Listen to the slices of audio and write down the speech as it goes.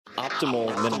Optimal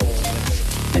minimal.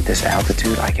 At this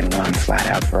altitude, I can run flat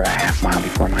out for a half mile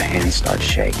before my hands start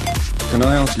shaking. Can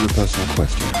I answer your personal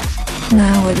question?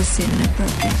 Now would seem an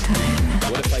appropriate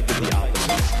time. What if I did the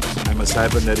opposite? I'm a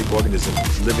cybernetic organism,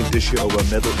 living tissue over a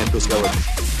metal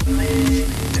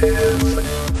endoskeleton. Tim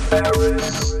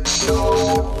Ferriss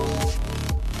Show.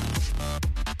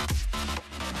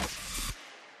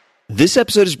 This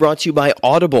episode is brought to you by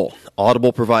Audible.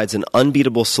 Audible provides an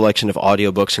unbeatable selection of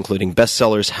audiobooks, including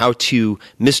bestsellers, how-to,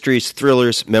 mysteries,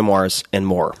 thrillers, memoirs, and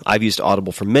more. I've used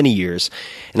Audible for many years,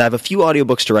 and I have a few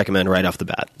audiobooks to recommend right off the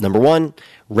bat. Number one,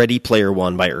 Ready Player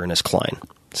One by Ernest Cline.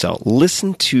 So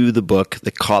listen to the book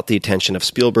that caught the attention of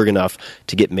Spielberg enough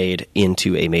to get made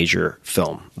into a major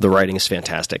film. The writing is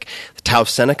fantastic. The Tao of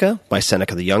Seneca by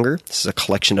Seneca the Younger. This is a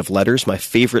collection of letters, my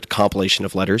favorite compilation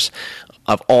of letters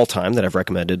of all time that I've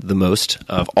recommended the most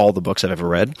of all the books I've ever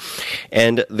read.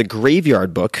 And The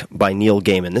Graveyard Book by Neil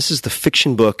Gaiman. This is the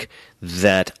fiction book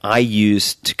that I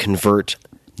use to convert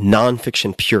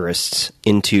nonfiction purists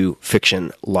into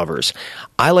fiction lovers.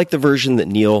 I like the version that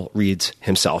Neil reads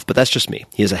himself, but that's just me.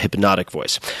 He has a hypnotic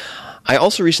voice. I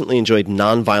also recently enjoyed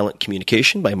Nonviolent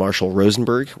Communication by Marshall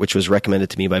Rosenberg, which was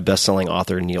recommended to me by best-selling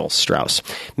author Neil Strauss.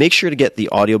 Make sure to get the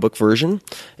audiobook version,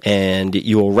 and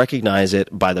you will recognize it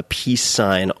by the peace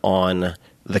sign on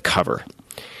the cover.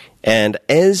 And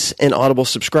as an Audible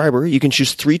subscriber, you can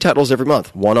choose 3 titles every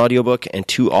month, 1 audiobook and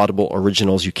 2 Audible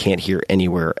originals you can't hear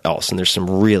anywhere else. And there's some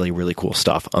really, really cool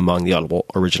stuff among the Audible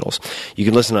originals. You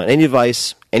can listen on any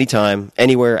device, anytime,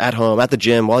 anywhere, at home, at the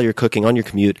gym, while you're cooking, on your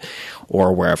commute,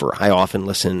 or wherever. I often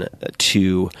listen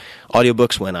to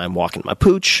audiobooks when I'm walking my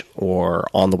pooch or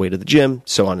on the way to the gym,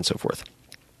 so on and so forth.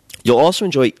 You'll also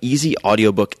enjoy easy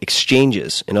audiobook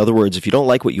exchanges. In other words, if you don't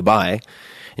like what you buy,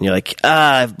 and you're like,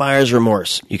 I have buyer's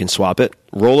remorse, you can swap it.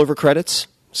 Rollover credits.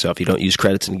 So if you don't use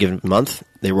credits in a given month,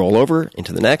 they roll over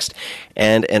into the next.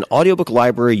 And an audiobook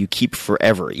library you keep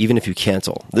forever, even if you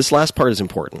cancel. This last part is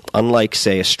important. Unlike,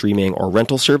 say, a streaming or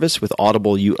rental service, with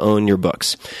Audible, you own your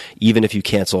books, even if you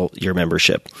cancel your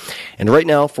membership. And right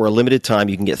now, for a limited time,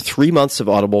 you can get 3 months of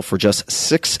Audible for just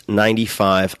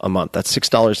 $6.95 a month. That's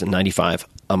 $6.95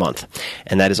 a month.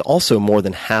 And that is also more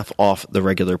than half off the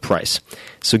regular price.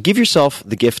 So give yourself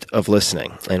the gift of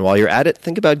listening. And while you're at it,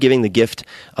 think about giving the gift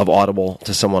of Audible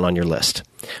to someone on your list.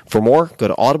 For more, go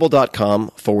to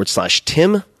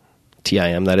audible.com/Tim,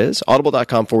 T-I-M that is,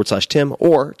 audible.com/Tim,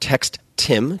 or text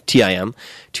Tim, T-I-M,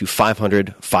 to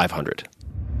 500-500.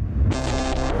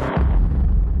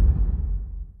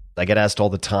 I get asked all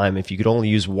the time, if you could only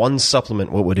use one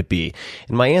supplement, what would it be?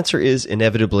 And my answer is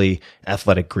inevitably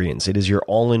Athletic Greens. It is your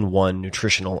all-in-one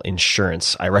nutritional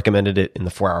insurance. I recommended it in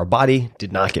the 4-Hour Body,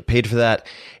 did not get paid for that,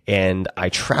 and I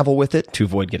travel with it to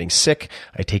avoid getting sick.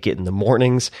 I take it in the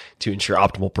mornings to ensure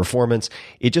optimal performance.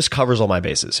 It just covers all my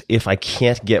bases if I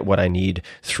can't get what I need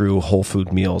through whole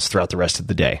food meals throughout the rest of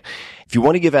the day. If you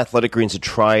want to give Athletic Greens a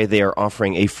try, they are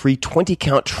offering a free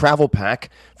 20-count travel pack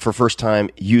for first-time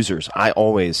users. I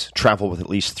always travel with at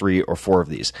least 3 or 4 of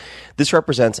these. This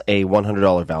represents a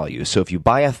 $100 value. So if you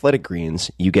buy Athletic Greens,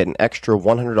 you get an extra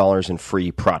 $100 in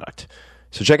free product.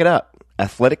 So check it out.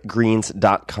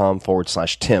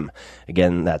 athleticgreens.com/Tim.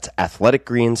 Again, that's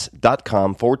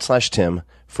athleticgreens.com/Tim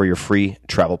for your free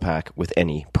travel pack with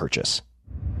any purchase.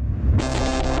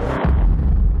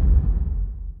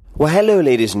 Well, hello,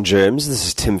 ladies and germs. This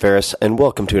is Tim Ferriss, and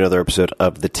welcome to another episode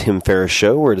of The Tim Ferriss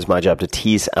Show, where it is my job to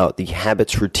tease out the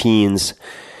habits, routines,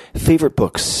 favorite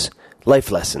books,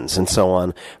 life lessons, and so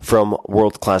on from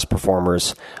world-class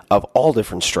performers of all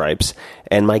different stripes.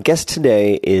 And my guest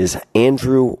today is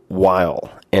Andrew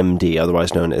Weil, MD,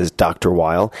 otherwise known as Dr.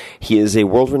 Weil. He is a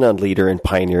world-renowned leader and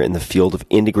pioneer in the field of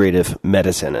integrative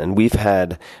medicine, and we've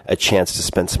had a chance to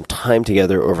spend some time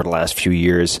together over the last few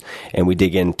years, and we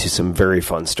dig into some very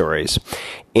fun stories.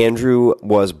 Andrew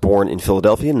was born in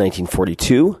Philadelphia in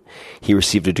 1942. He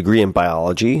received a degree in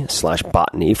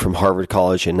biology/botany from Harvard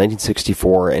College in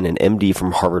 1964 and an MD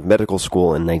from Harvard Medical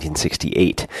School in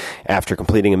 1968. After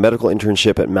completing a medical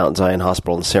internship at Mount Zion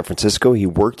Hospital in San Francisco, he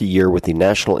worked a year with the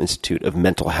National Institute of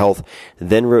Mental Health,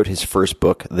 then wrote his first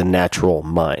book, The Natural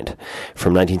Mind.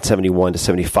 From 1971 to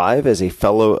 75, as a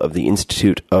fellow of the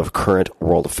Institute of Current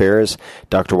World Affairs,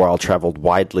 Dr. Weil traveled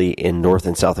widely in North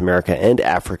and South America and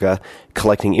Africa,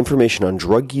 collecting information on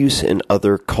drug use in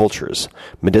other cultures,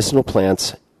 medicinal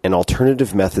plants, and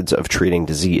alternative methods of treating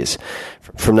disease.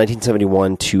 From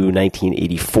 1971 to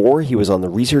 1984, he was on the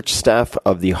research staff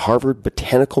of the Harvard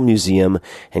Botanical Museum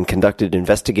and conducted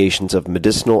investigations of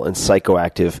medicinal and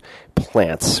psychoactive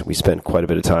plants. We spent quite a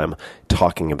bit of time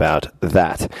talking about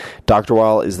that. Dr.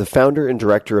 Weil is the founder and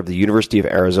director of the University of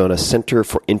Arizona Center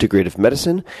for Integrative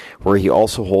Medicine, where he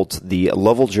also holds the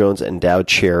Lovell Jones Endowed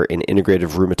Chair in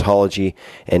Integrative Rheumatology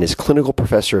and is clinical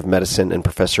professor of medicine and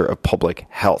professor of public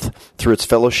health. Through its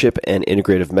fellowship and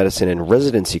integrative medicine and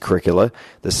residency curricula,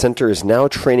 the center is now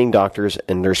training doctors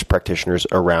and nurse practitioners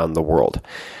around the world.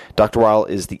 Dr. Weil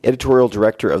is the editorial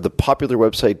director of the popular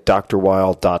website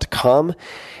drweil.com,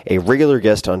 a regular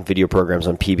guest on video programs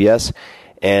on PBS,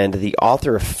 and the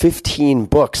author of 15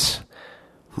 books.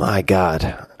 My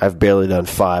God, I've barely done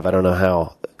 5. I don't know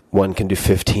how one can do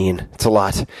 15. It's a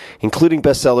lot, including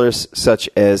bestsellers such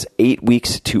as 8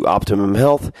 Weeks to Optimum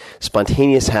Health,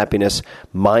 Spontaneous Happiness,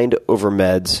 Mind Over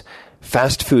Meds,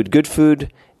 Fast Food, Good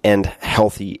Food, and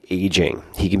Healthy Aging.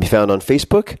 He can be found on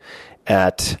Facebook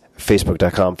at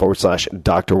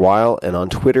facebook.com/Dr. Weil and on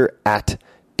Twitter at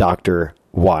Dr.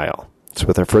 Weil. So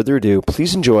without further ado,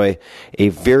 please enjoy a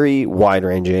very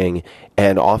wide-ranging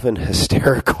and often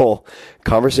hysterical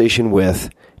conversation with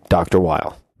Dr.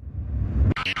 Weil.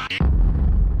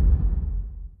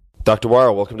 Dr.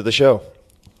 Weil, welcome to the show.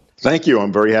 Thank you.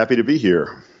 I'm very happy to be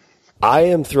here. I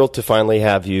am thrilled to finally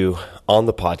have you on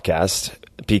the podcast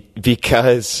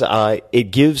because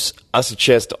it gives us a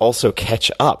chance to also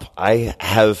catch up. I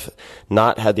have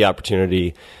not had the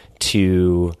opportunity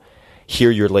to hear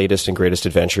your latest and greatest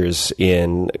adventures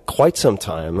in quite some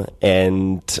time,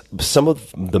 and some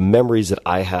of the memories that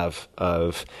I have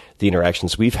of the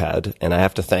interactions we've had, and I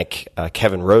have to thank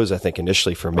Kevin Rose, I think,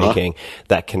 initially for making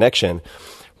that connection,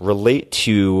 relate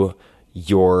to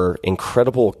your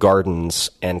incredible gardens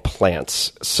and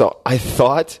plants. So I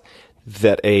thought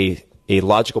that a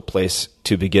logical place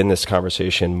to begin this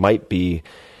conversation might be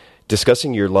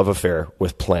discussing your love affair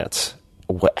with plants.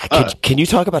 Can you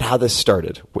talk about how this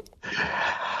started?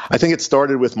 I think it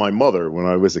started with my mother when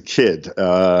I was a kid,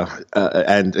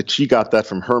 and she got that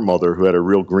from her mother, who had a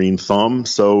real green thumb.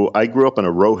 So I grew up in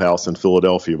a row house in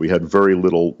Philadelphia. We had very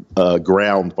little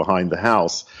ground behind the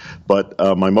house, but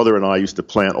my mother and I used to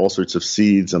plant all sorts of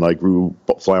seeds, and I grew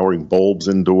flowering bulbs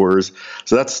indoors.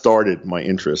 So that started my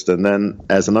interest. And then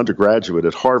as an undergraduate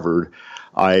at Harvard,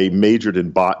 I majored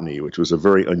in botany, which was a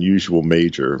very unusual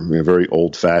major, very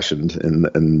old-fashioned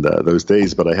in those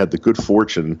days. But I had the good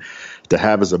fortune to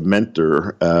have as a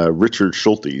mentor Richard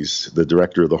Schultes, the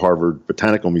director of the Harvard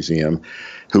Botanical Museum,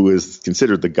 who is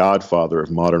considered the godfather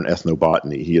of modern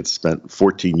ethnobotany. He had spent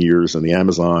 14 years in the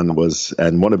Amazon,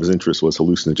 and one of his interests was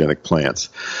hallucinogenic plants.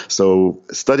 So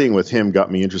studying with him got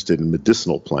me interested in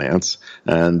medicinal plants,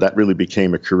 and that really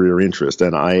became a career interest.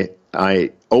 And I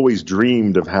always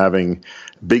dreamed of having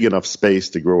big enough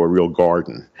space to grow a real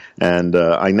garden. And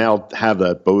I now have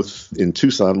that both in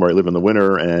Tucson, where I live in the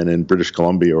winter, and in British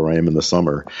Columbia, where I am in the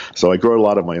summer. So I grow a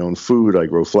lot of my own food. I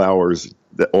grow flowers.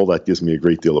 All that gives me a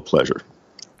great deal of pleasure.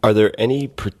 Are there any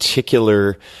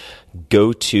particular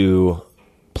go-to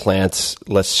plants,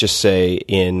 let's just say,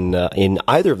 in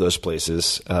either of those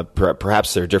places,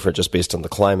 perhaps they're different just based on the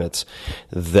climates,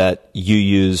 that you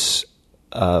use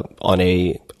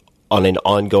on an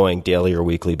ongoing daily or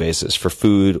weekly basis for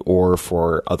food or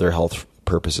for other health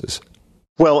purposes?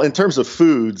 Well, in terms of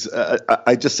foods,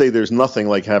 I just say there's nothing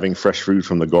like having fresh food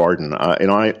from the garden.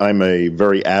 I'm a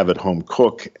very avid home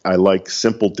cook. I like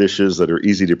simple dishes that are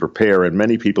easy to prepare, and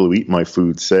many people who eat my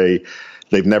food say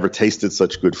they've never tasted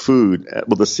such good food.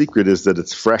 Well, the secret is that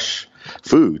it's fresh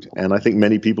food, and I think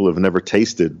many people have never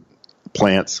tasted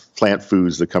plant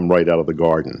foods that come right out of the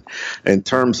garden. In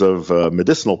terms of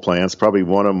medicinal plants, probably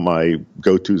one of my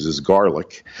go-tos is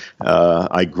garlic.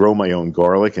 I grow my own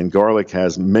garlic, and garlic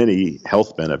has many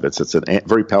health benefits. It's a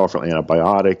very powerful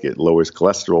antibiotic. It lowers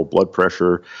cholesterol, blood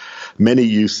pressure, many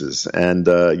uses, and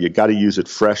you got to use it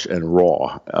fresh and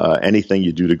raw. Anything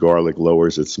you do to garlic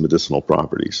lowers its medicinal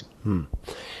properties.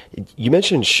 You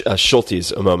mentioned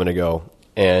Schultes a moment ago,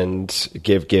 and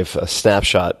give a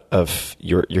snapshot of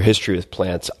your history with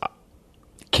plants.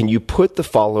 Can you put the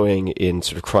following in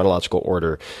sort of chronological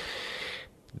order?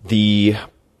 The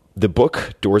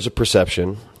book Doors of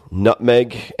Perception,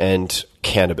 nutmeg, and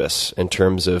cannabis in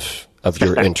terms of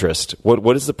your interest.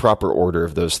 What is the proper order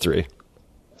of those three?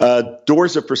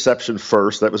 Doors of Perception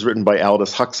first. That was written by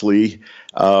Aldous Huxley.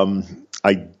 I'm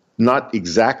not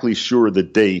exactly sure the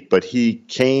date, but he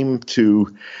came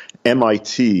to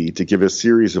MIT to give a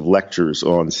series of lectures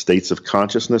on states of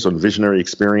consciousness, on visionary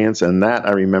experience, and that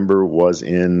I remember was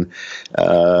in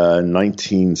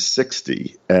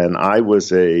 1960. And I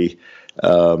was a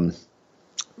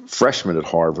freshman at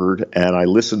Harvard, and I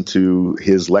listened to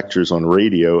his lectures on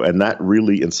radio, and that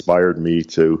really inspired me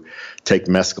to take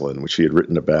mescaline, which he had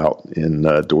written about in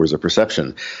Doors of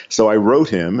Perception. So I wrote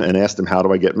him and asked him, how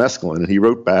do I get mescaline? And he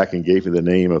wrote back and gave me the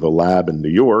name of a lab in New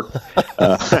York.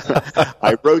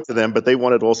 I wrote to them, but they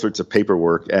wanted all sorts of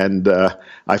paperwork, and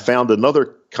I found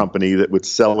another company that would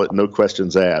sell it, no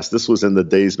questions asked. This was in the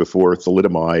days before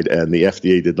thalidomide, and the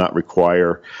FDA did not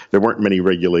require, there weren't many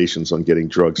regulations on getting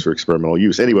drugs for experimental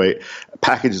use. Anyway,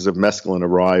 packages of mescaline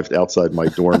arrived outside my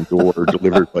dorm door,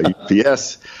 delivered by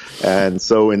UPS. And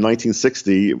so in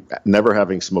 1960, never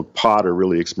having smoked pot or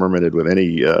really experimented with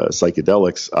any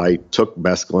psychedelics, I took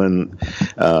mescaline.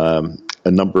 A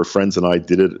number of friends and I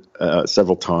did it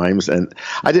several times, and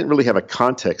I didn't really have a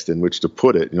context in which to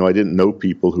put it. I didn't know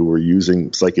people who were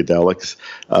using psychedelics.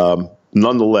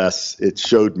 Nonetheless, it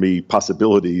showed me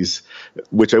possibilities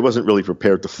which I wasn't really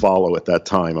prepared to follow at that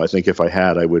time. I think if I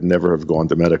had, I would never have gone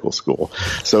to medical school.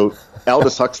 So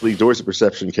Aldous Huxley, Doors of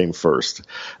Perception came first.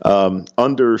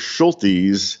 Under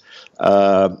Schultes,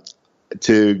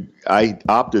 I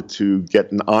opted to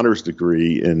get an honors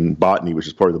degree in botany, which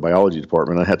is part of the biology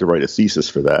department. I had to write a thesis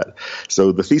for that.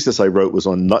 So the thesis I wrote was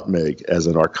on nutmeg as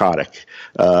a narcotic.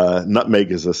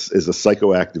 Nutmeg is a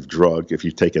psychoactive drug if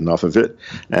you take enough of it,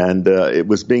 and it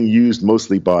was being used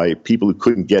mostly by people who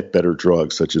couldn't get better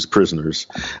drugs, such as prisoners.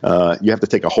 You have to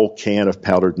take a whole can of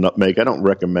powdered nutmeg. I don't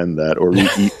recommend that, or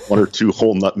eat one or two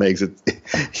whole nutmegs.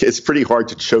 It's pretty hard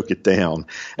to choke it down,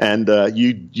 and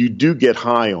you do get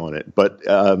high on it, but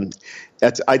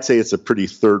I'd say it's a pretty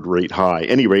third-rate high.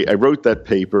 Anyway, I wrote that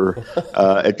paper.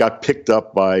 It got picked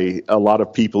up by a lot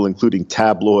of people, including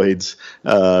tabloids,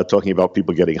 talking about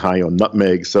people getting high on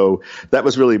nutmeg. So that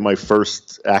was really my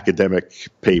first academic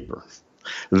paper.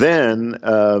 Then,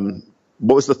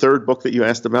 what was the third book that you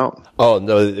asked about? Oh,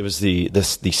 no, it was the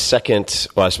second,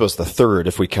 well, I suppose the third,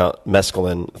 if we count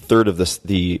mescaline, third of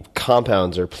the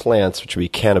compounds or plants, which would be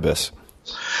cannabis.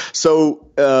 So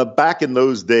back in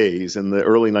those days, in the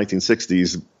early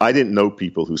 1960s, I didn't know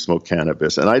people who smoked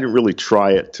cannabis, and I didn't really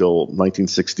try it till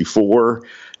 1964.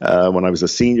 When I was a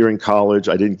senior in college,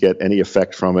 I didn't get any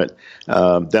effect from it.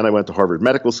 Then I went to Harvard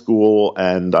Medical School,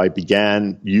 and I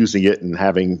began using it and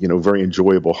having very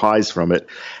enjoyable highs from it.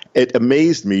 It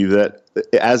amazed me that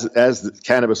as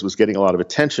cannabis was getting a lot of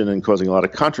attention and causing a lot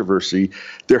of controversy,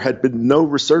 there had been no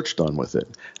research done with it.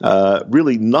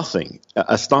 Really nothing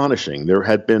astonishing. There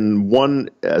had been one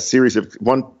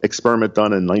experiment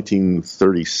done in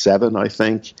 1937, I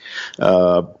think.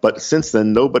 But since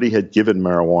then, nobody had given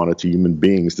marijuana to human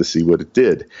beings to see what it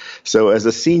did. So as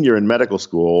a senior in medical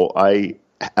school, I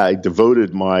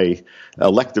devoted my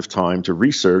elective time to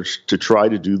research to try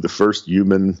to do the first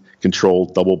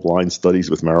human-controlled double-blind studies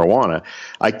with marijuana.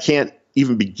 I can't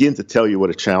even begin to tell you what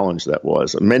a challenge that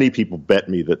was. Many people bet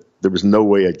me that there was no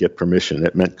way I'd get permission.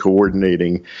 It meant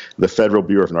coordinating the Federal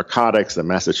Bureau of Narcotics, the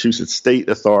Massachusetts state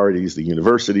authorities, the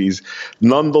universities.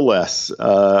 Nonetheless,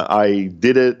 I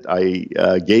did it.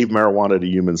 I gave marijuana to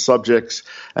human subjects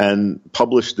and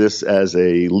published this as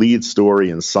a lead story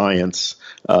in Science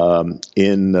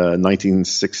in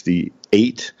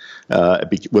 1968.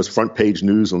 It was front page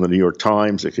news on the New York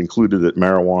Times. It concluded that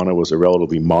marijuana was a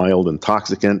relatively mild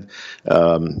intoxicant.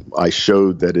 I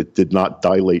showed that it did not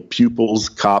dilate pupils.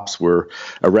 Cops were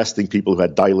arresting people who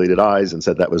had dilated eyes and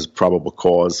said that was probable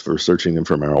cause for searching them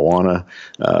for marijuana.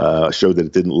 Showed that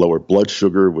it didn't lower blood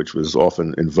sugar, which was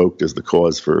often invoked as the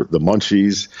cause for the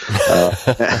munchies.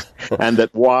 And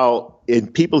that while in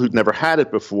people who'd never had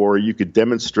it before, you could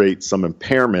demonstrate some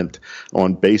impairment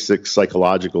on basic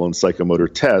psychological and psychomotor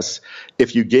tests.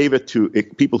 If you gave it to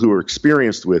people who were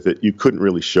experienced with it, you couldn't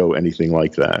really show anything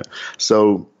like that.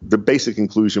 So the basic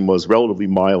conclusion was relatively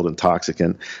mild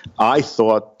intoxicant. I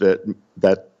thought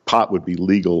that pot would be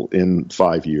legal in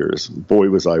 5 years. Boy,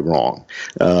 was I wrong.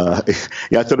 I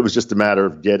thought it was just a matter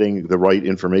of getting the right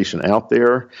information out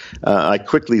there. I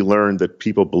quickly learned that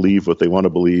people believe what they want to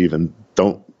believe and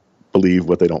don't believe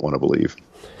what they don't want to believe.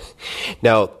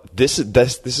 Now, this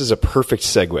is a perfect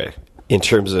segue in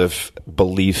terms of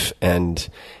belief and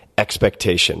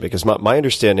expectation, because my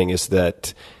understanding is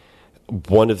that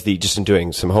just in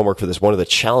doing some homework for this, one of the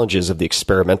challenges of the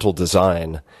experimental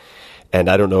design, and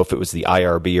I don't know if it was the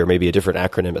IRB or maybe a different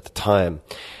acronym at the time,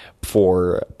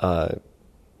 for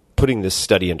putting this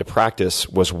study into practice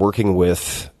was working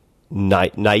with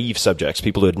naive subjects,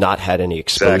 people who had not had any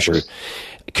exposure. Exactly.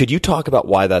 Could you talk about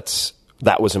why that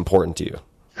was important to you?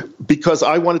 Because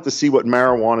I wanted to see what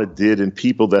marijuana did in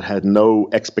people that had no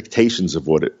expectations of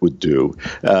what it would do.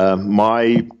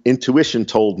 My intuition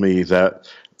told me that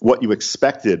what you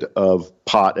expected of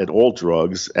pot and all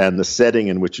drugs and the setting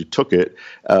in which you took it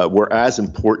were as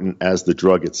important as the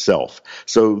drug itself.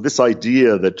 So this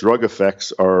idea that drug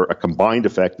effects are a combined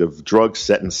effect of drug,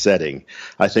 set, and setting,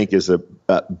 I think is a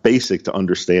basic to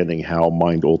understanding how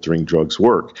mind-altering drugs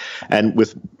work. And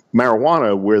with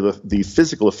marijuana, where the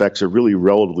physical effects are really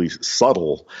relatively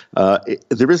subtle, I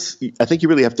think you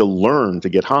really have to learn to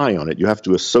get high on it. You have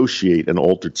to associate an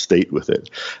altered state with it.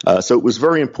 So it was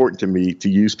very important to me to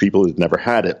use people that never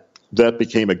had it. That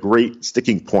became a great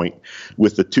sticking point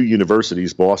with the two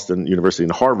universities, Boston University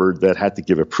and Harvard, that had to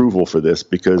give approval for this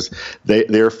because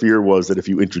their fear was that if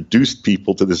you introduced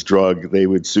people to this drug, they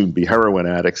would soon be heroin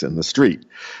addicts in the street.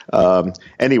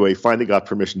 Anyway, finally got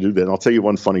permission to do that. And I'll tell you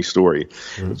one funny story.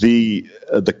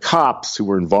 Mm-hmm. The cops who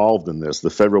were involved in this, the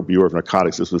Federal Bureau of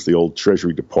Narcotics, this was the old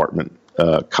Treasury Department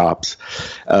cops,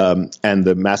 and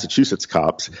the Massachusetts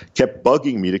cops kept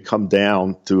bugging me to come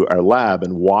down to our lab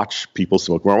and watch people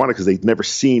smoke marijuana because they'd never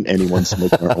seen anyone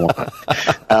smoke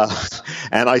marijuana.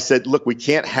 And I said, look, we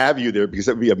can't have you there because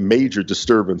that would be a major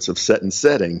disturbance of set and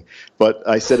setting. But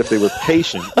I said if they were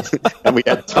patient and we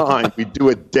had time, we'd do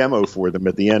a demo for them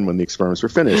at the end when the experiments were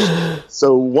finished.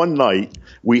 So one night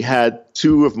we had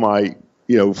two of my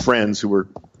friends who were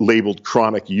labeled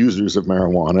chronic users of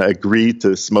marijuana agreed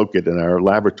to smoke it in our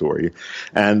laboratory.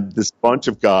 And this bunch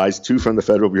of guys, two from the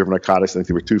Federal Bureau of Narcotics, I think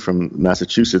there were two from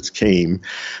Massachusetts, came.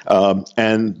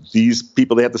 And these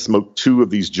people, they had to smoke two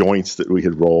of these joints that we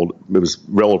had rolled. It was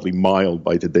relatively mild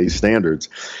by today's standards.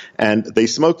 And they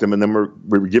smoked them, and then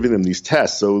we were giving them these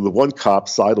tests. So the one cop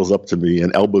sidles up to me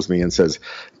and elbows me and says,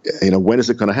 when is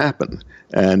it going to happen?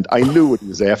 And I knew what he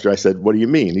was after. I said, what do you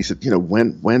mean? He said,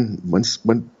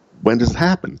 when does it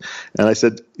happen? And I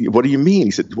said, what do you mean?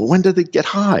 He said, well, when did they get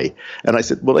high? And I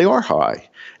said, well, they are high.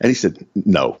 And he said,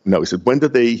 no. He said, when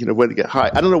did they get high?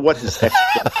 I don't know what his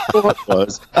thought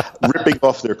was, ripping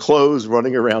off their clothes,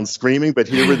 running around screaming. But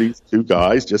here were these two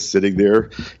guys just sitting there,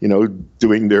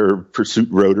 doing their pursuit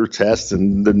rotor tests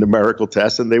and the numerical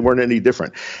tests, and they weren't any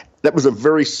different. That was a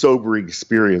very sobering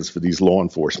experience for these law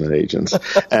enforcement agents.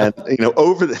 And,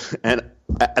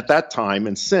 at that time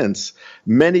and since,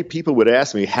 many people would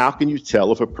ask me, how can you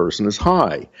tell if a person is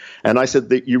high? And I said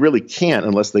that you really can't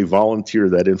unless they volunteer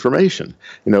that information.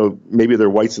 Maybe their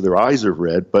whites of their eyes are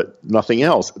red, but nothing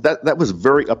else. That was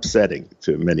very upsetting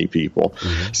to many people.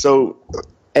 Mm-hmm. So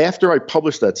after I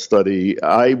published that study,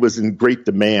 I was in great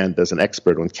demand as an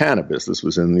expert on cannabis. This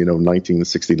was in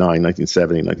 1969,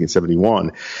 1970,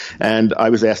 1971. And I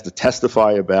was asked to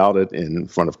testify about it in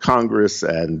front of Congress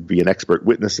and be an expert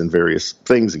witness in various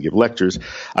things and give lectures.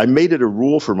 I made it a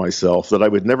rule for myself that I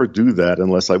would never do that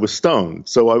unless I was stoned.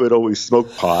 So I would always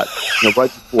smoke pot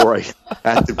right before I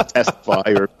had to testify.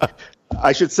 Or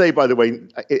I should say, by the way,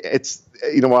 it's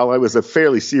while I was a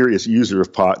fairly serious user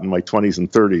of pot in my 20s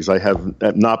and 30s, I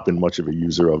have not been much of a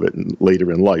user of it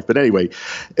later in life. But anyway,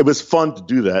 it was fun to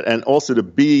do that, and also to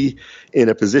be in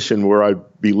a position where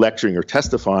I'd be lecturing or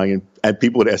testifying, and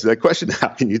people would ask me that question, how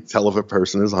can you tell if a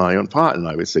person is high on pot? And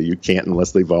I would say, you can't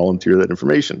unless they volunteer that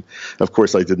information. Of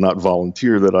course, I did not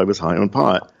volunteer that I was high on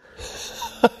pot.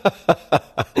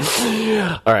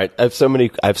 All right, I have so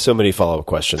many follow-up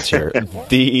questions here.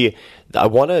 I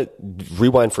want to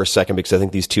rewind for a second because I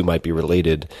think these two might be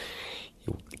related.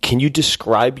 Can you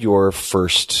describe your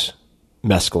first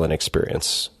mescaline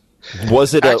experience?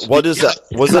 Was it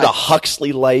a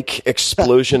Huxley-like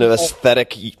explosion of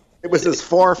aesthetic? It was as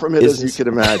far from it as you could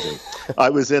imagine. I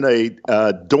was in a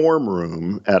dorm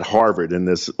room at Harvard in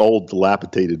this old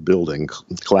dilapidated building,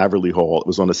 Claverley Hall. It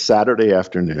was on a Saturday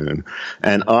afternoon,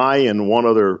 and I and one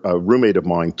other roommate of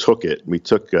mine took it. We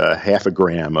took half a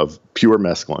gram of pure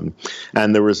mescaline,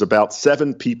 and there was about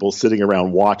 7 people sitting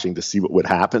around watching to see what would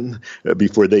happen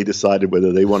before they decided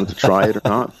whether they wanted to try it or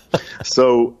not.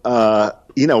 So,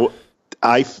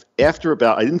 I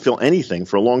didn't feel anything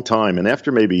for a long time, and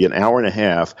after maybe an hour and a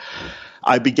half,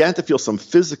 I began to feel some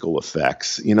physical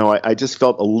effects. I just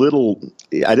felt a little,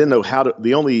 I didn't know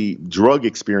the only drug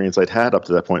experience I'd had up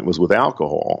to that point was with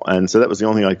alcohol, and so that was the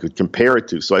only thing I could compare it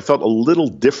to. So I felt a little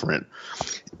different.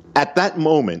 At that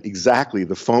moment, exactly,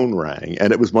 the phone rang,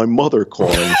 and it was my mother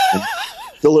calling from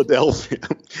Philadelphia.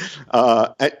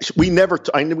 We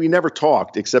never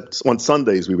talked, except on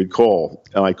Sundays we would call.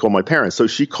 I called my parents. So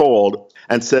she called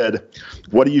and said,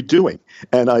 "What are you doing?"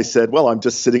 And I said, "Well, I'm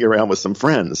just sitting around with some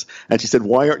friends." And she said,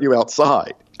 "Why aren't you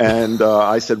outside?" And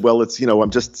I said, "Well, it's,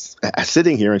 I'm just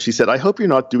sitting here." And she said, "I hope you're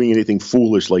not doing anything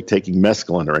foolish like taking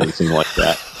mescaline or anything like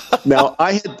that." Now,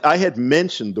 I had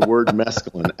mentioned the word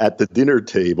mescaline at the dinner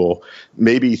table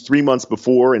maybe 3 months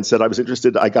before and said I was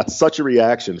interested. I got such a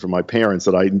reaction from my parents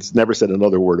that I never said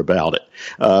another word about it.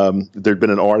 There'd been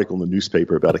an article in the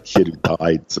newspaper about a kid who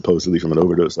died supposedly from an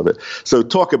overdose of it. So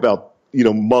talk about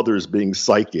mothers being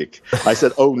psychic. I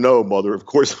said, "Oh no, mother! Of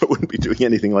course I wouldn't be doing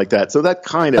anything like that." So that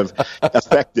kind of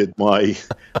affected my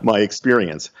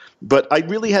experience. But I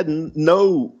really had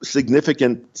no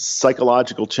significant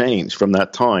psychological change from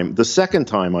that time. The second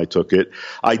time I took it,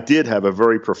 I did have a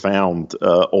very profound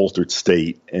altered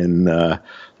state, and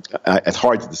it's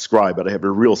hard to describe, but I have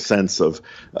a real sense of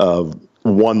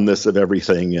oneness of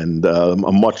everything and a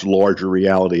much larger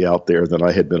reality out there than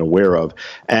I had been aware of.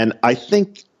 And I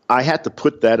think I had to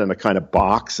put that in a kind of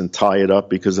box and tie it up,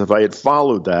 because if I had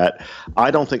followed that,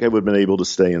 I don't think I would have been able to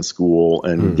stay in school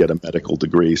and get a medical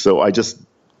degree. So I just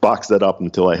boxed that up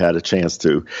until I had a chance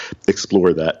to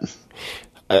explore that.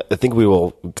 I think we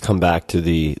will come back to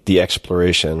the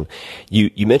exploration.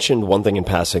 You mentioned one thing in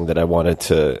passing that I wanted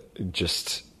to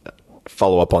just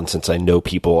follow up on, since I know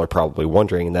people are probably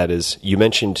wondering, and that is, you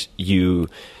mentioned you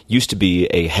used to be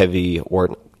a heavy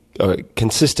or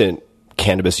consistent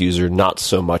cannabis user, not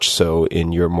so much so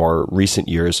in your more recent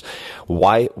years.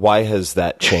 Why has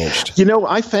that changed?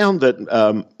 I found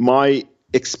that my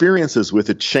experiences with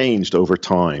it changed over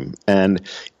time. And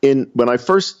when I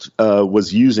first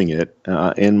was using it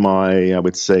in my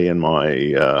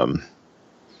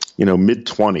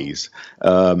mid-20s,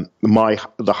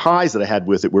 the highs that I had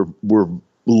with it were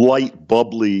light,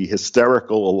 bubbly,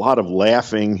 hysterical, a lot of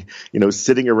laughing,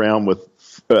 sitting around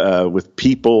with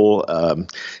people,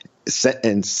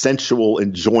 and sensual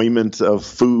enjoyment of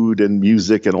food and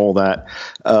music and all that.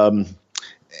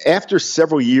 After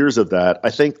several years of that, I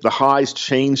think the highs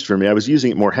changed for me. I was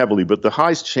using it more heavily, but the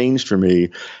highs changed for me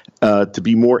to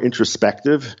be more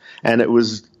introspective. And it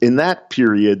was in that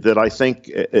period that I think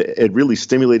it really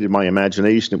stimulated my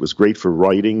imagination. It was great for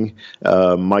writing.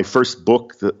 My first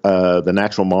book, The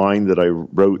Natural Mind, that I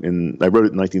wrote it in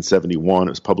 1971. It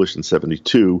was published in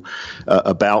 72,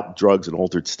 about drugs and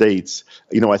altered states.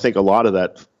 I think a lot of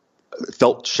that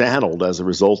felt channeled as a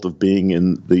result of being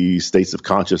in the states of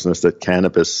consciousness that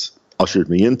cannabis ushered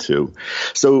me into.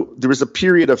 So there was a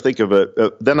period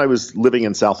then I was living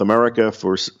in South America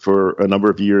for a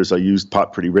number of years. I used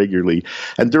pot pretty regularly.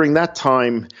 And during that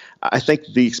time, I think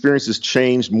the experiences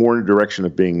changed more in the direction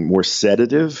of being more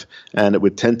sedative, and it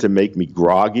would tend to make me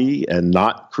groggy and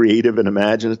not creative and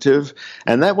imaginative.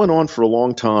 And that went on for a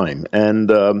long time.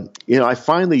 And, I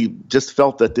finally just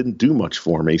felt that didn't do much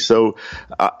for me. So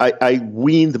I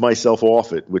weaned myself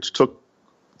off it, which took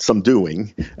some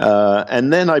doing.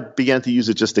 And then I began to use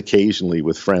it just occasionally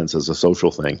with friends as a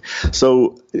social thing.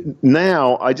 So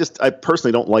now I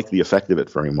personally don't like the effect of it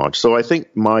very much. So I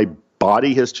think my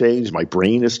body has changed. My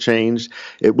brain has changed.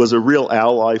 It was a real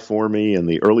ally for me in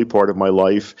the early part of my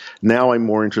life. Now I'm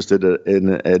more interested in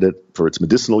it for its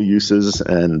medicinal uses.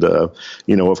 And,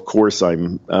 of course,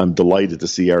 I'm delighted to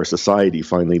see our society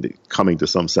finally coming to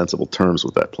some sensible terms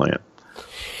with that plant.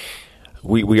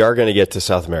 We are going to get to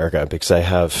South America, because I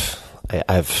have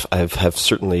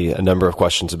certainly a number of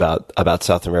questions about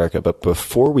South America. But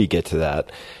before we get to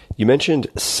that, you mentioned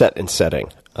set and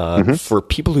setting. For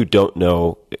people who don't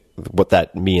know what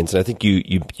that means, and I think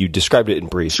you described it in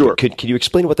brief. Sure. Can you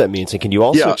explain what that means, and can you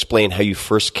also explain how you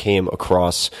first came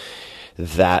across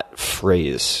that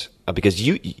phrase? Because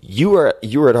you were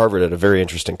at Harvard at a very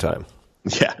interesting time.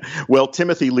 Yeah. Well,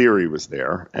 Timothy Leary was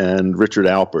there, and Richard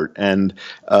Alpert. And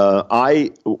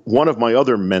one of my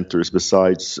other mentors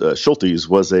besides Schultes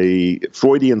was a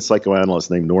Freudian psychoanalyst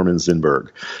named Norman Zinberg.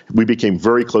 We became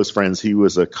very close friends. He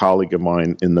was a colleague of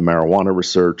mine in the marijuana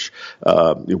research.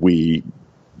 We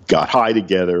got high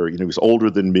together. He was older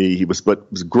than me. But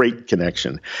it was a great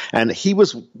connection. And he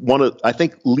was I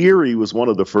think Leary was one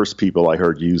of the first people I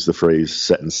heard use the phrase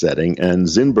set and setting. And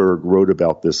Zinberg wrote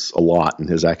about this a lot in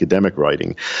his academic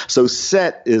writing. So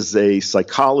set is a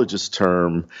psychologist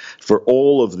term for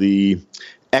all of the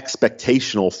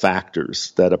expectational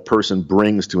factors that a person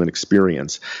brings to an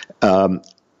experience.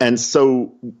 And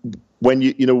so when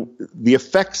the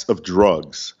effects of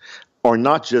drugs are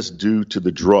not just due to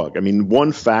the drug. I mean,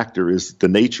 one factor is the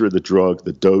nature of the drug,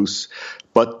 the dose,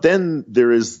 But then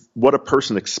there is what a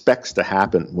person expects to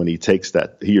happen when he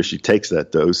or she takes that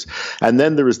dose. And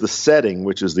then there is the setting,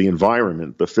 which is the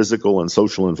environment, the physical and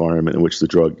social environment in which the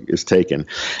drug is taken.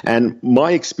 And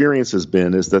my experience has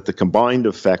been is that the combined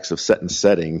effects of set and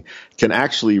setting can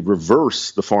actually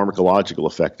reverse the pharmacological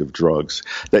effect of drugs.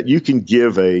 That you can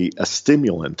give a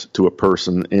stimulant to a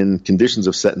person in conditions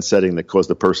of set and setting that cause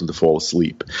the person to fall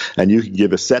asleep. And you can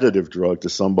give a sedative drug to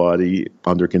somebody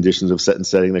under conditions of set and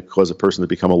setting that cause a person to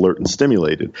become alert and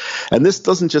stimulated. And this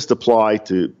doesn't just apply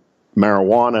to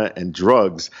marijuana and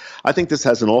drugs. I think this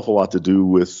has an awful lot to do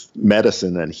with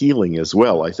medicine and healing as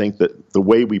well. I think that the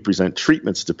way we present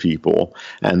treatments to people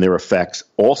and their effects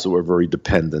also are very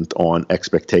dependent on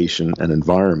expectation and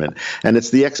environment. And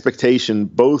it's the expectation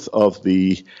both of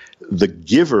the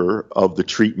giver of the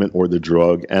treatment or the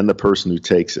drug and the person who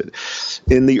takes it.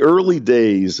 In the early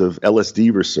days of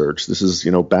LSD research, this is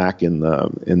back in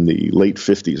the late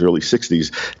 50s, early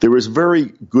 60s, there was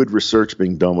very good research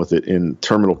being done with it in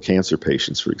terminal cancer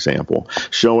patients, for example,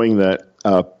 showing that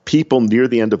people near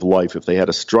the end of life, if they had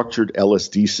a structured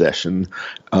LSD session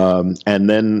and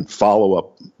then follow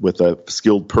up with a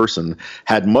skilled person,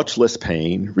 had much less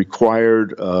pain,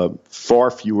 required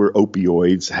far fewer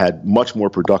opioids, had much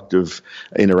more productive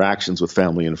interactions with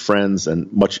family and friends,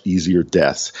 and much easier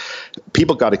deaths.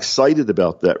 People got excited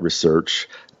about that research.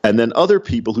 And then other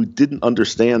people who didn't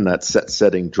understand that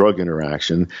setting drug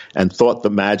interaction and thought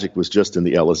the magic was just in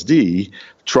the LSD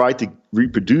tried to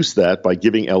reproduce that by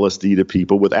giving LSD to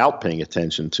people without paying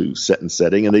attention to set and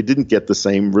setting, and they didn't get the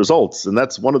same results. And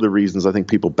that's one of the reasons I think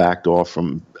people backed off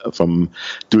from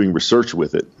doing research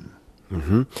with it.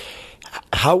 Mm-hmm.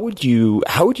 How would you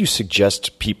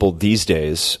suggest people these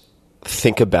days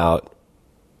think about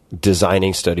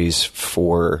designing studies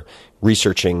for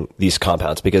researching these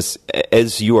compounds? Because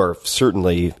as you are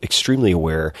certainly extremely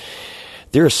aware,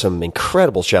 there are some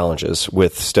incredible challenges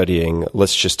with studying,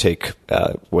 let's just take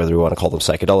whether we want to call them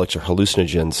psychedelics or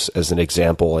hallucinogens as an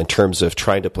example, in terms of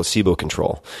trying to placebo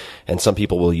control. And some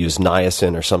people will use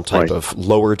niacin or some type of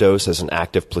lower dose as an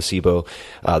active placebo.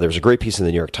 There was a great piece in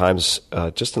the New York Times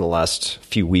just in the last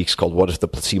few weeks called "What If the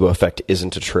Placebo Effect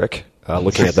Isn't a Trick?"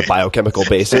 Looking at the biochemical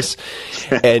basis.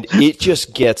 And it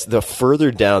just gets, the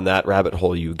further down that rabbit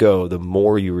hole you go, the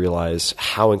more you realize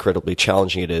how incredibly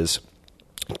challenging it is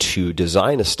to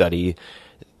design a study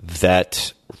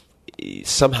that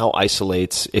somehow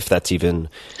isolates, if that's even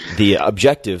the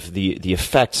objective, the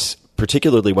effects,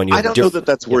 particularly when you... I don't know that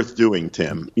that's worth doing,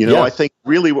 Tim. I think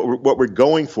really what we're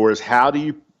going for is how do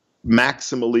you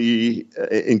maximally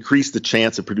increase the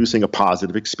chance of producing a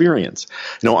positive experience.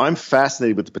 I'm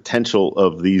fascinated with the potential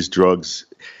of these drugs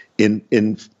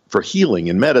for healing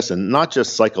in medicine, not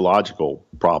just psychological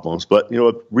problems, but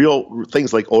real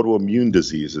things like autoimmune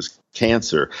diseases,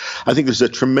 cancer. I think there's a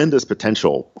tremendous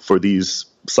potential for these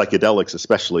psychedelics,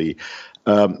 especially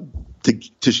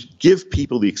to give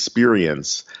people the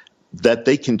experience that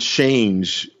they can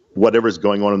change whatever is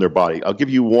going on in their body. I'll give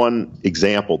you one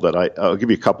example I'll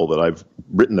give you a couple that I've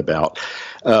written about.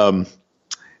 When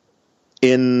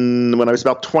I was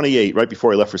about 28, right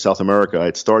before I left for South America,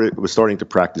 was starting to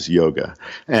practice yoga.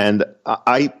 And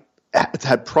I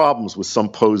had problems with some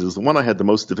poses. The one I had the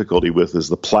most difficulty with is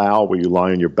the plow, where you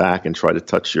lie on your back and try to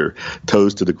touch your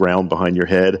toes to the ground behind your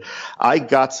head. I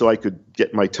got so I could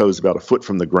get my toes about a foot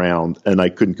from the ground, and I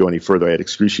couldn't go any further. I had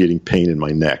excruciating pain in my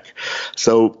neck.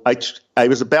 So I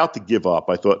was about to give up.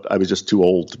 I thought I was just too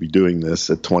old to be doing this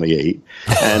at 28.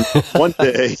 And one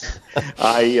day,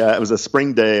 it was a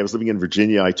spring day. I was living in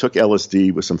Virginia. I took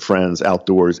LSD with some friends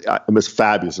outdoors. It was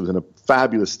fabulous. It was in a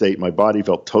fabulous state. My body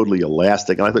felt totally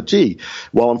elastic. And I thought, gee,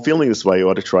 while I'm feeling this way, I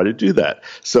ought to try to do that.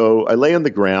 So I lay on the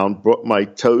ground, brought my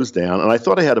toes down, and I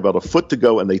thought I had about a foot to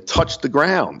go, and they touched the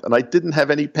ground. And I didn't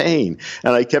have any pain.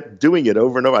 And I kept doing it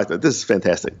over and over. I thought, this is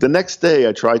fantastic. The next day,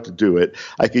 I tried to do it.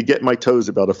 I could get my toes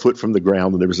about a foot from the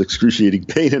ground, and there was excruciating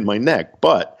pain in my neck.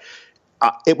 But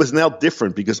it was now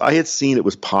different because I had seen it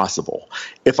was possible.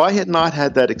 If I had not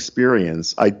had that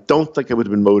experience, I don't think I would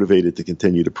have been motivated to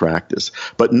continue to practice.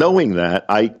 But knowing that,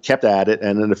 I kept at it,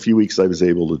 and in a few weeks I was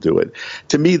able to do it.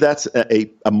 To me, that's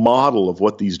a model of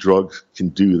what these drugs can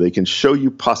do. They can show you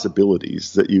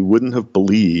possibilities that you wouldn't have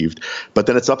believed, but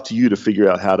then it's up to you to figure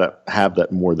out how to have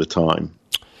that more of the time.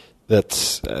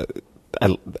 That's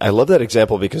I love that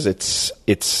example because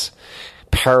it's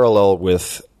parallel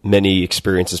with many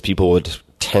experiences people would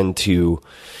tend to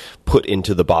put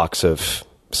into the box of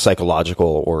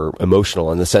psychological or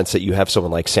emotional, in the sense that you have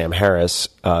someone like Sam Harris,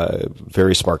 a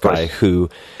very smart guy, who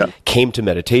came to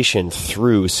meditation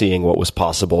through seeing what was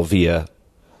possible via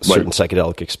certain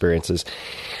psychedelic experiences.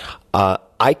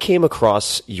 I came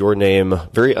across your name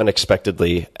very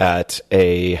unexpectedly at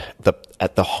the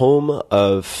home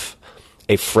of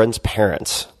a friend's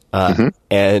parents.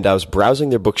 And I was browsing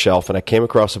their bookshelf, and I came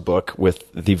across a book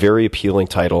with the very appealing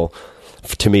title,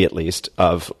 to me at least,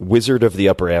 of Wizard of the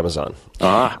Upper Amazon.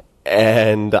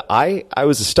 And I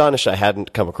was astonished I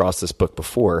hadn't come across this book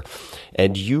before.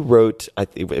 And you wrote,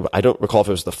 I don't recall if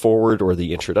it was the foreword or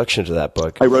the introduction to that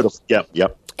book. I wrote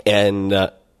yep.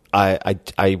 And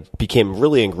I became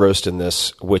really engrossed in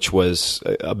this, which was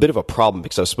a bit of a problem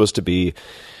because I was supposed to be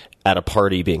at a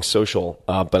party being social,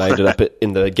 but I ended up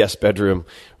in the guest bedroom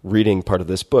reading part of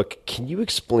this book. Can you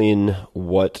explain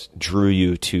what drew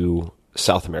you to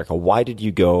South America? Why did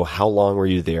you go? How long were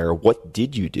you there? What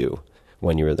did you do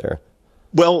when you were there?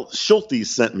 Well, Schultes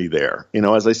sent me there.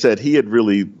 As I said, he had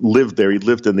really lived there. He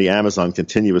lived in the Amazon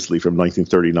continuously from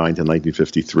 1939 to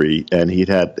 1953, and he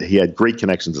had great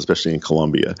connections, especially in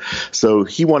Colombia. So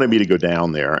he wanted me to go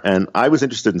down there, and I was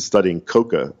interested in studying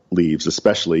coca leaves,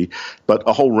 especially, but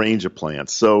a whole range of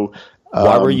plants. So.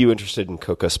 Why were you interested in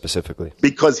coca specifically?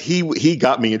 Because he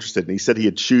got me interested, and he said he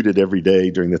had chewed it every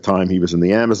day during the time he was in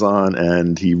the Amazon,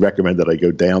 and he recommended I go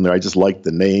down there. I just liked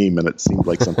the name, and it seemed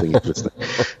like something interesting.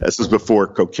 This was before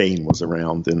cocaine was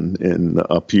around in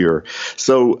up here.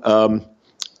 So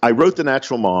I wrote The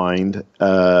Natural Mind,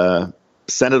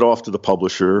 sent it off to the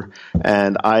publisher,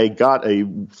 and I got a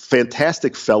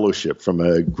fantastic fellowship from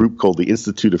a group called the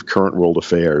Institute of Current World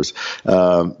Affairs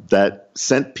that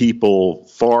sent people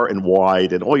far and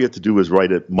wide, and all you had to do was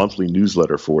write a monthly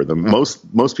newsletter for them.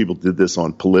 Most people did this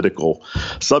on political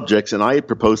subjects, and I had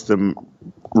proposed them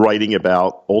writing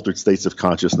about altered states of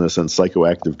consciousness and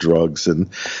psychoactive drugs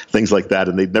and things like that,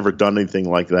 and they'd never done anything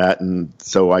like that, and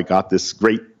so I got this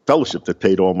great fellowship that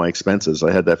paid all my expenses.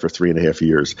 I had that for 3.5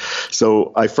 years.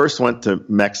 So I first went to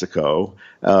Mexico,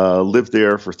 lived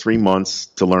there for 3 months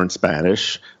to learn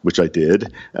Spanish, which I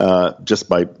did, just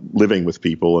by living with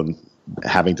people and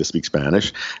having to speak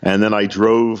Spanish. And then I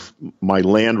drove my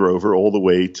Land Rover all the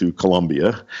way to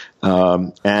Colombia.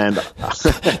 And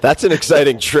that's an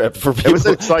exciting trip for people. It was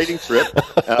an exciting trip.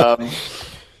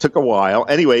 Took a while.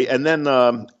 Anyway, and then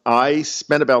I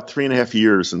spent about 3.5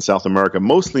 years in South America,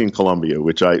 mostly in Colombia,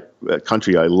 which a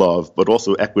country I love, but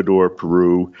also Ecuador,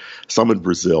 Peru, some in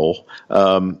Brazil.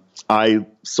 I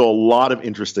saw a lot of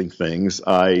interesting things.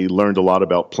 I learned a lot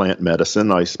about plant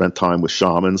medicine. I spent time with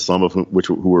shamans, some of whom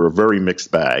who were a very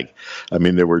mixed bag. I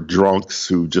mean, there were drunks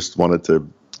who just wanted to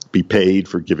be paid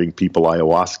for giving people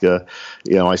ayahuasca.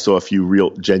 I saw a few real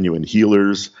genuine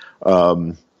healers.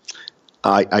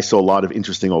 I saw a lot of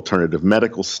interesting alternative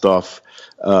medical stuff.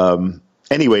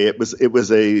 Anyway, it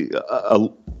was a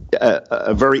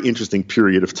very interesting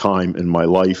period of time in my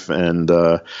life, and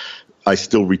I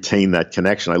still retain that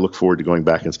connection. I look forward to going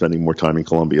back and spending more time in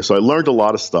Colombia. So I learned a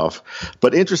lot of stuff.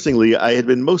 But interestingly, I had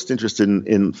been most interested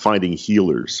in finding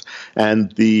healers. And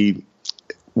at the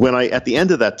end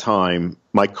of that time,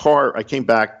 I came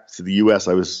back to the U.S.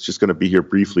 I was just going to be here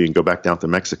briefly and go back down to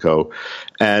Mexico.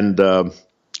 And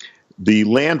the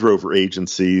Land Rover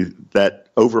agency that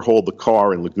overhauled the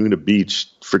car in Laguna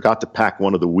Beach forgot to pack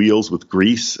one of the wheels with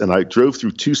grease, and I drove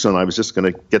through Tucson. I was just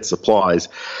going to get supplies,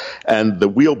 and the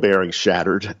wheel bearing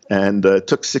shattered, and it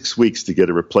took 6 weeks to get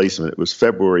a replacement. It was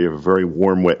February of a very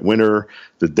warm, wet winter.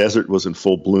 The desert was in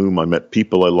full bloom. I met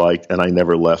people I liked, and I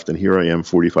never left, and here I am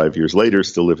 45 years later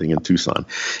still living in Tucson.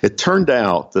 It turned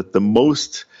out that the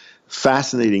most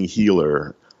fascinating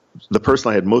healer, the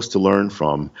person I had most to learn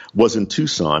from, was in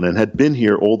Tucson and had been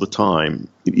here all the time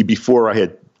before I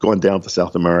had gone down to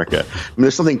South America. I mean,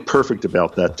 there's something perfect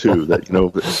about that too, that,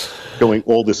 going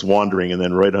all this wandering and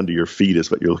then right under your feet is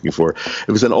what you're looking for.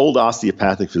 It was an old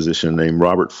osteopathic physician named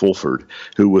Robert Fulford,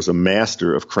 who was a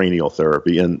master of cranial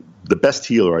therapy and the best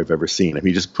healer I've ever seen. I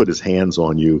mean, he just put his hands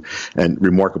on you and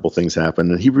remarkable things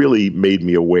happened. And he really made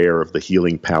me aware of the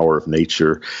healing power of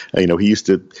nature. He used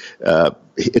to,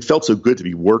 it felt so good to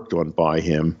be worked on by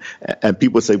him. And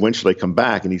people would say, when should I come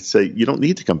back? And he'd say, you don't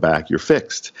need to come back. You're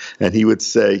fixed. And he would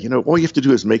say, all you have to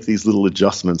do is make these little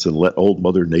adjustments and let old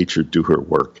Mother Nature do her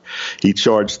work. He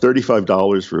charged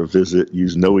 $35 for a visit,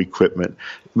 used no equipment.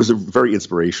 It was very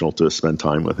inspirational to spend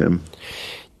time with him.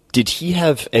 Did he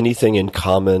have anything in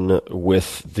common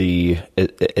with the,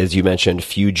 as you mentioned,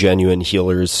 few genuine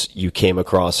healers you came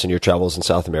across in your travels in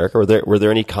South America? Were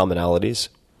there any commonalities?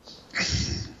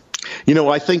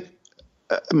 I think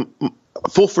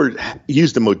Fulford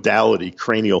used a modality,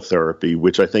 cranial therapy,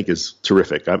 which I think is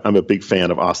terrific. I'm a big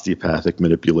fan of osteopathic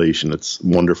manipulation. It's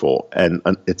wonderful. And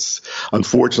it's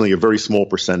unfortunately a very small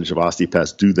percentage of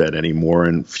osteopaths do that anymore,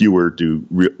 and fewer do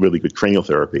really good cranial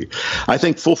therapy. I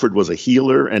think Fulford was a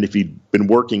healer, and if he'd been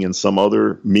working in some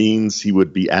other means, he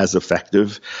would be as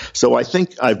effective. So I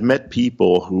think I've met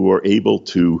people who are able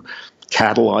to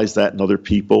catalyze that in other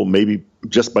people, maybe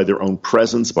just by their own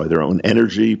presence, by their own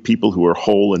energy, people who are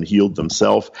whole and healed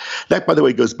themselves. That, by the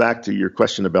way, goes back to your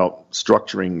question about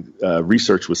structuring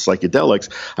research with psychedelics.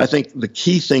 I think the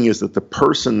key thing is that the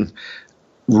person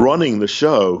running the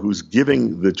show, who's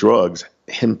giving the drugs,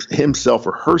 himself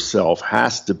or herself,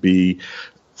 has to be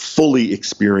fully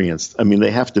experienced. I mean,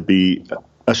 they have to be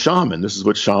a shaman. This is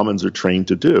what shamans are trained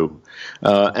to do.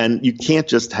 And you can't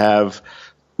just have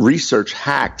research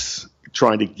hacks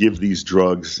trying to give these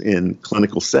drugs in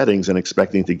clinical settings and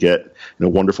expecting to get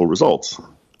wonderful results.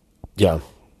 Yeah.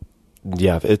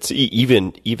 It's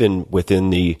even within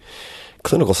the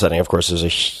clinical setting, of course, there's a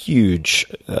huge,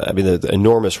 the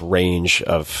enormous range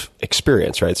of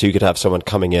experience, right? So you could have someone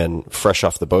coming in fresh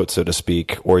off the boat, so to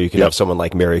speak, or you could have someone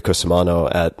like Mary Cusimano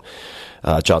at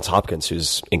Johns Hopkins,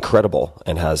 who's incredible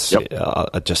and has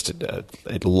just a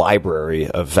library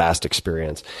of vast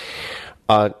experience.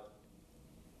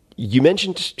 You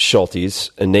mentioned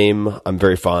Schultes, a name I'm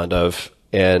very fond of,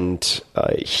 and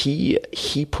he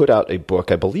put out a book.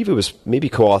 I believe it was maybe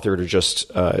co-authored or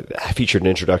just featured an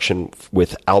introduction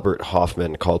with Albert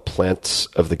Hoffman called Plants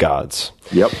of the Gods,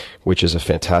 which is a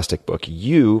fantastic book.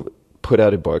 You put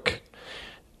out a book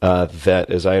that,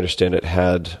 as I understand it,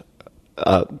 had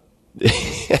I'm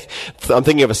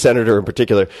thinking of a senator in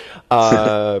particular,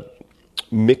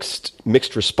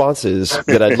 mixed responses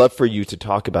that I'd love for you to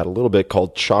talk about a little bit,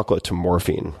 called Chocolate to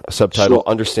Morphine, a subtitle,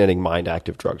 Understanding Mind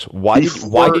Active Drugs. Why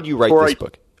did you write this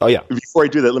book? Oh, yeah. Before I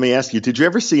do that, let me ask you, did you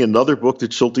ever see another book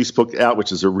that Schultes put out,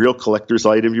 which is a real collector's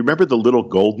item? You remember the little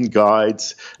golden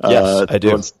guides? Yes, I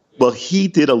do. Well, he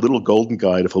did a little golden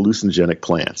guide of hallucinogenic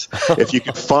plants. If you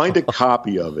can find a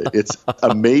copy of it, it's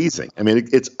amazing. I mean,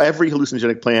 it's every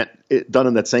hallucinogenic plant done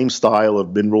in that same style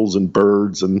of minerals and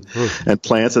birds and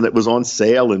plants, and it was on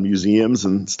sale in museums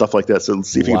and stuff like that. So let's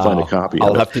see if you can find a copy of it.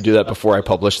 I'll have to do that before I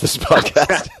publish this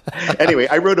podcast. Anyway,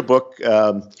 I wrote a book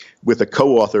with a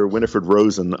co-author, Winifred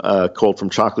Rosen, called From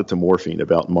Chocolate to Morphine,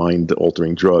 about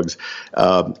mind-altering drugs.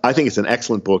 I think it's an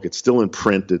excellent book. It's still in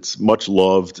print. It's much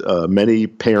loved. Many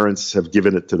parents have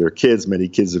given it to their kids. Many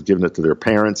kids have given it to their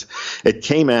parents. It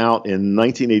came out in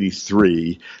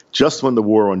 1983, just when the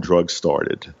war on drugs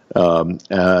started,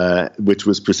 which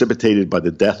was precipitated by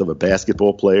the death of a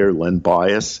basketball player, Len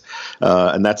Bias,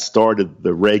 and that started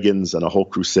the Reagans and a whole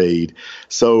crusade.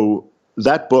 So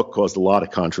that book caused a lot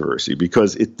of controversy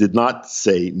because it did not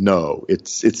say no. It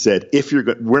said,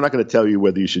 we're not going to tell you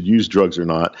whether you should use drugs or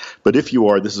not, but if you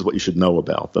are, this is what you should know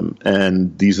about them.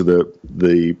 And these are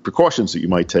the precautions that you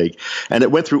might take. And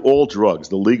it went through all drugs,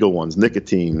 the legal ones,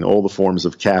 nicotine, all the forms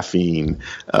of caffeine,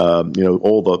 all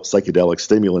the psychedelic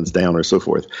stimulants, downers, so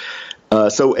forth.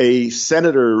 So a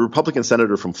Republican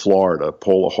senator from Florida,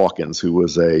 Paula Hawkins, who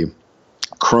was a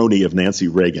crony of Nancy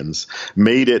Reagan's,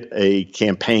 made it a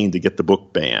campaign to get the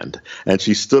book banned. And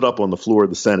she stood up on the floor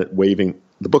of the Senate waving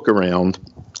the book around.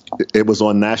 It was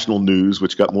on national news,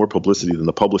 which got more publicity than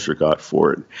the publisher got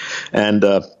for it. And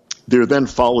there then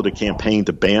followed a campaign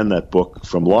to ban that book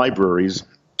from libraries.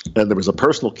 And there was a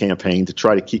personal campaign to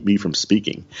try to keep me from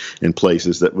speaking in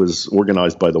places that was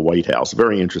organized by the White House.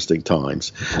 Very interesting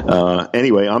times.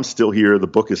 Anyway, I'm still here. The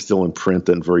book is still in print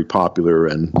and very popular,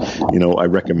 and I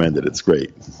recommend it. It's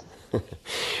great.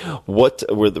 What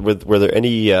were there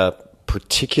any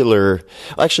particular?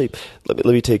 Actually, let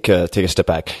me take a step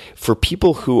back. For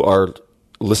people who are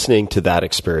listening to that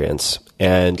experience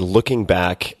and looking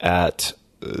back at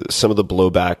some of the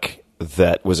blowback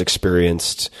that was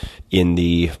experienced in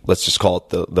the, let's just call it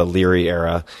the Leary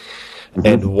era,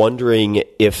 and wondering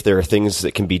if there are things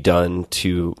that can be done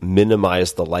to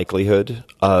minimize the likelihood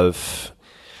of,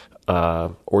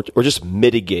 or just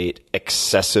mitigate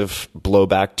excessive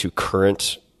blowback to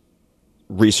current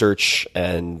research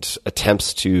and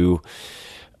attempts to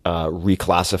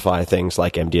reclassify things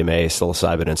like MDMA,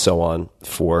 psilocybin, and so on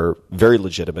for very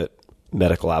legitimate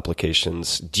medical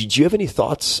applications. Did you have any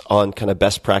thoughts on kind of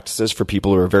best practices for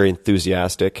people who are very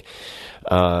enthusiastic?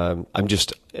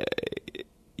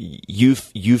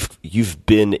 You've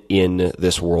been in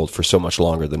this world for so much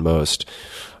longer than most.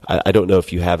 I don't know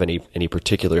if you have any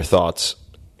particular thoughts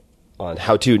on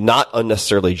how to not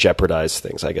unnecessarily jeopardize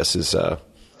things, I guess is.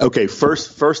 Okay.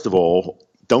 First of all,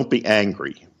 don't be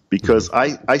angry, because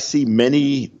I see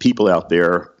many people out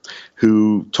there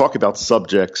who talk about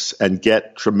subjects and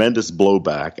get tremendous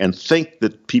blowback and think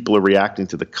that people are reacting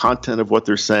to the content of what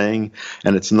they're saying,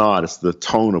 and it's not. It's the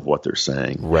tone of what they're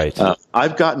saying. Right.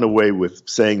 I've gotten away with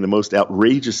saying the most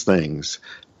outrageous things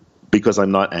because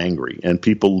I'm not angry, and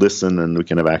people listen and we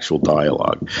can have actual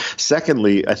dialogue.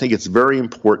 Secondly, I think it's very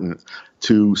important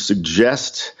to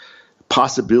suggest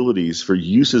possibilities for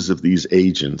uses of these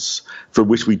agents for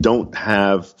which we don't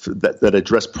have, that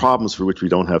address problems for which we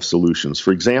don't have solutions.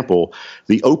 For example,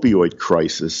 the opioid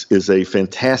crisis is a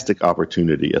fantastic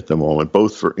opportunity at the moment,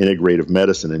 both for integrative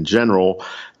medicine in general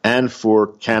and for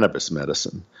cannabis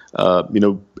medicine.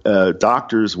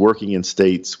 Doctors working in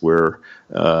states where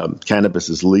cannabis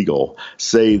is legal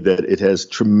say that it has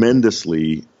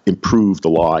tremendously improved the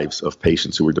lives of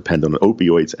patients who are dependent on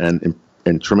opioids and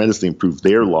tremendously improved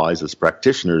their lives as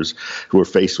practitioners who are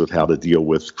faced with how to deal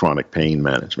with chronic pain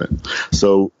management.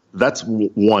 So that's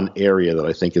one area that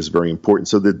I think is very important.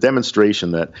 So the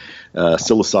demonstration that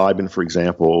psilocybin, for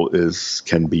example,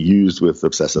 can be used with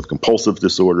obsessive compulsive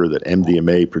disorder, that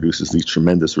MDMA produces these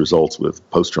tremendous results with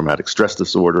post-traumatic stress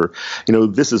disorder,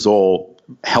 this is all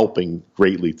helping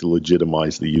greatly to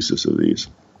legitimize the uses of these.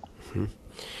 Mm-hmm.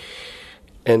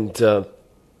 And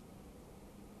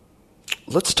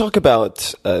let's talk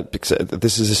about because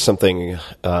this is something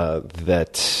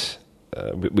that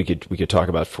we could talk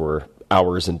about for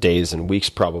hours and days and weeks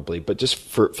probably, but just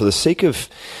for the sake of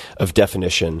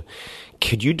definition,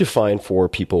 could you define for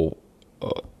people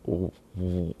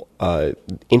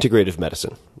integrative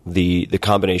medicine, the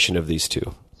combination of these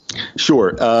two?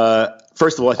 Sure.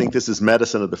 First of all, I think this is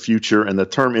medicine of the future, and the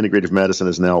term integrative medicine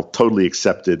is now totally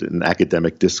accepted in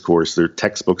academic discourse. There are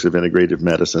textbooks of integrative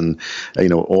medicine.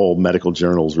 All medical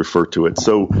journals refer to it.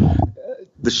 So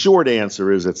the short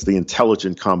answer is it's the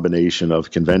intelligent combination of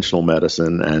conventional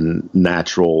medicine and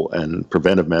natural and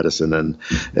preventive medicine and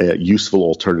useful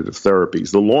alternative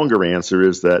therapies. The longer answer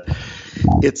is that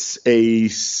it's a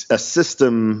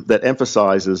system that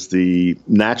emphasizes the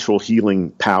natural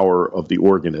healing power of the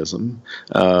organism,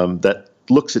 that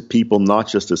looks at people not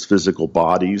just as physical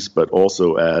bodies, but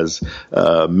also as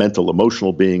mental,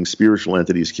 emotional beings, spiritual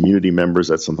entities, community members.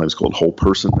 That's sometimes called whole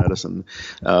person medicine.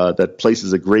 That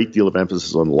places a great deal of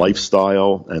emphasis on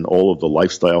lifestyle and all of the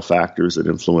lifestyle factors that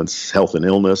influence health and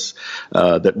illness,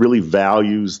 that really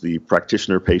values the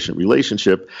practitioner-patient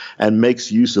relationship and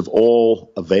makes use of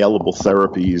all available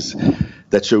therapies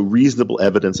that show reasonable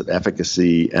evidence of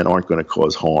efficacy and aren't going to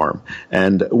cause harm.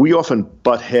 And we often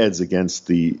butt heads against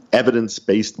the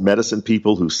evidence-based medicine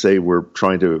people who say we're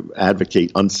trying to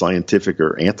advocate unscientific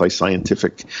or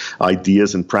anti-scientific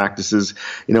ideas and practices.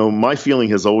 My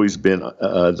feeling has always been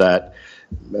that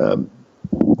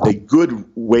a good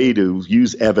way to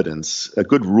use evidence, a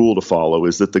good rule to follow,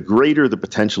 is that the greater the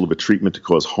potential of a treatment to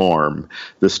cause harm,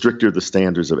 the stricter the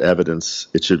standards of evidence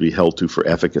it should be held to for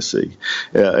efficacy.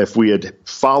 If we had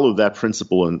followed that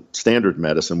principle in standard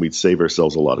medicine, we'd save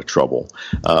ourselves a lot of trouble.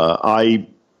 I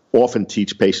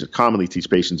commonly teach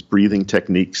patients breathing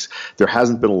techniques. There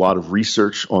hasn't been a lot of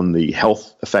research on the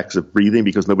health effects of breathing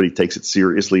because nobody takes it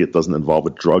seriously. It doesn't involve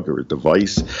a drug or a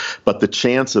device. But the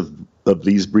chance of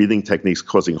these breathing techniques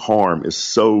causing harm is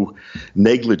so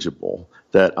negligible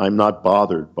that I'm not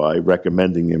bothered by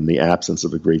recommending them in the absence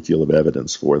of a great deal of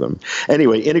evidence for them.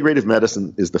 Anyway, integrative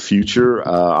medicine is the future.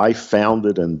 I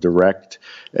founded and direct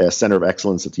a Center of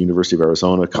Excellence at the University of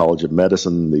Arizona College of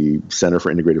Medicine, the Center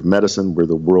for Integrative Medicine. We're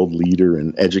the world leader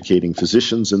in educating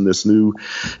physicians in this new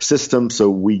system. So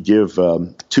we give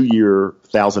 2-year,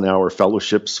 1,000-hour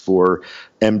fellowships for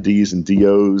MDs and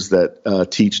DOs that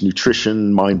teach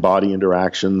nutrition, mind-body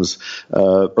interactions,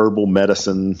 herbal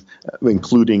medicine,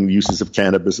 including uses of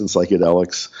cannabis and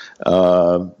psychedelics,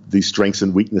 the strengths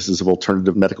and weaknesses of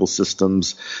alternative medical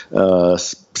systems,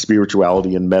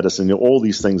 spirituality and medicine, all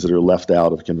these things that are left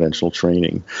out of conventional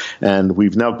training. And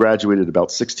we've now graduated about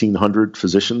 1,600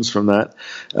 physicians from that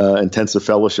intensive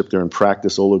fellowship. They're in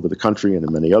practice all over the country and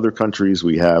in many other countries.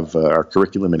 We have our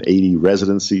curriculum in 80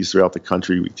 residencies throughout the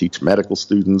country. We teach medical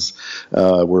students.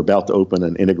 We're about to open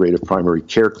an integrative primary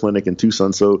care clinic in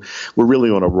Tucson. So we're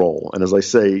really on a roll. And as I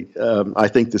say, I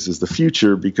think this is the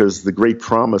future because the great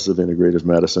promise of integrative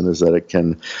medicine is that it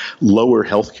can lower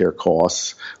healthcare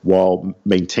costs while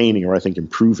maintaining or I think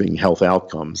improving health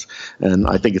outcomes. And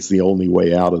I think it's the only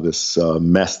way out of this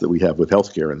mess that we have with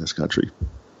healthcare in this country.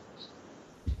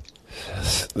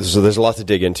 So there's a lot to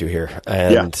dig into here.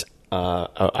 And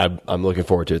I'm looking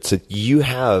forward to it. So you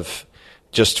have,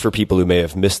 just for people who may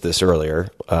have missed this earlier,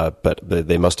 but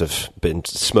they must have been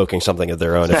smoking something of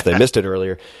their own if they missed it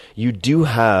earlier, you do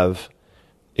have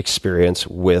experience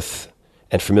with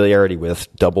and familiarity with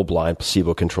double-blind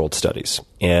placebo-controlled studies.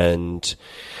 And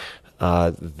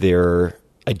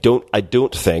I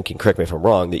don't think, and correct me if I'm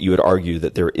wrong, that you would argue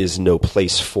that there is no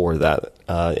place for that,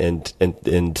 and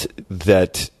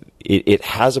that it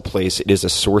has a place. It is a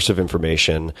source of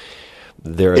information.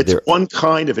 It's one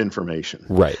kind of information,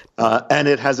 right? And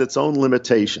it has its own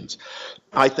limitations.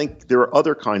 I think there are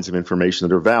other kinds of information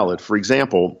that are valid. For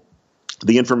example,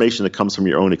 the information that comes from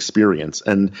your own experience.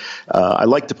 And I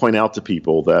like to point out to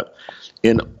people that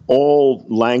in all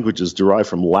languages derived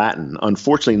from Latin,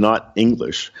 unfortunately not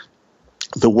English,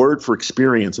 the word for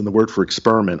experience and the word for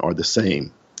experiment are the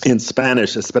same. In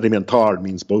Spanish, experimentar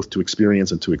means both to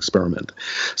experience and to experiment.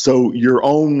 So your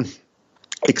own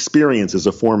experience is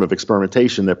a form of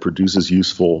experimentation that produces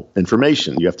useful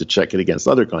information. You have to check it against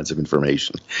other kinds of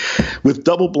information. With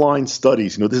double-blind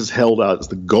studies, this is held out as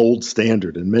the gold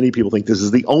standard, and many people think this is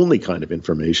the only kind of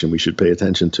information we should pay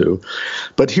attention to.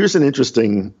 But here's an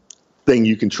interesting thing.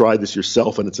 You can try this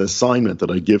yourself, and it's an assignment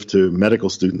that I give to medical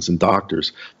students and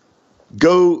doctors.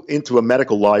 Go into a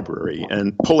medical library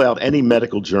and pull out any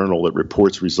medical journal that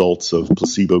reports results of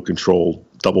placebo-controlled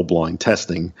double-blind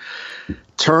testing.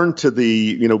 Turn to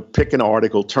pick an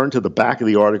article, turn to the back of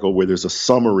the article where there's a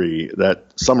summary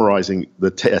summarizing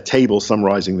a table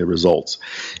summarizing the results.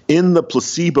 In the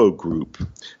placebo group,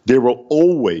 there will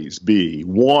always be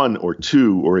one or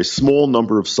two or a small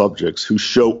number of subjects who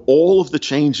show all of the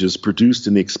changes produced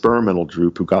in the experimental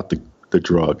group who got the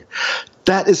drug.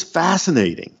 That is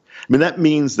fascinating. That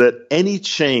means that any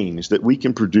change that we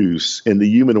can produce in the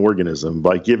human organism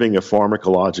by giving a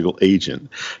pharmacological agent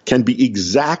can be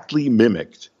exactly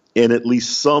mimicked in at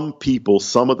least some people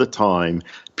some of the time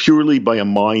purely by a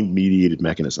mind-mediated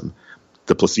mechanism,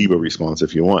 the placebo response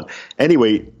if you want.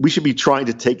 Anyway, we should be trying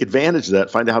to take advantage of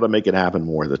that, find out how to make it happen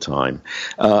more of the time.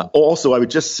 Also, I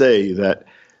would just say that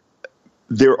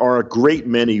there are a great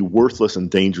many worthless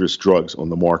and dangerous drugs on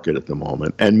the market at the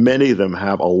moment, and many of them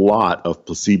have a lot of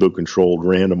placebo-controlled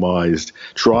randomized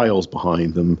trials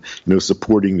behind them,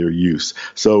 supporting their use.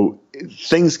 So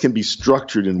things can be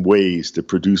structured in ways to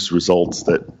produce results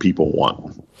that people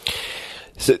want.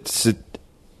 So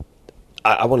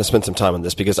I want to spend some time on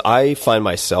this because I find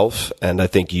myself, and I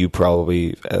think you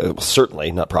probably,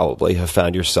 certainly, not probably, have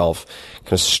found yourself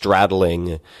kind of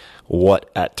straddling what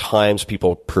at times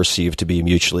people perceive to be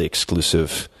mutually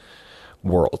exclusive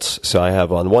worlds. So I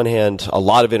have on one hand a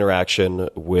lot of interaction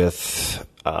with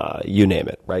you name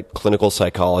it, right? Clinical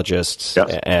psychologists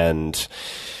and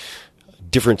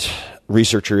different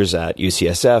researchers at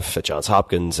UCSF, at Johns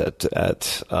Hopkins,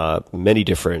 at many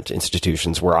different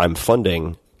institutions where I'm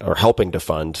funding or helping to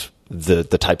fund the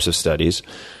types of studies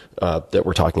that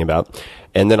we're talking about.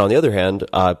 And then on the other hand,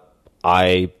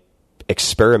 I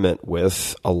experiment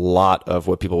with a lot of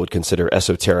what people would consider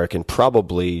esoteric and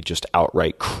probably just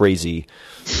outright crazy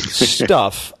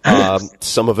stuff.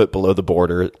 Some of it below the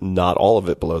border, not all of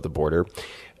it below the border.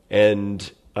 And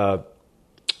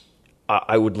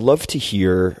I would love to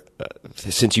hear,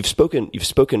 since you've spoken,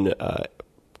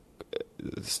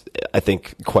 I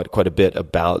think quite a bit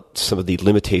about some of the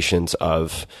limitations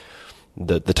of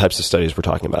the types of studies we're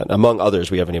talking about. Among others,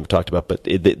 we haven't even talked about, but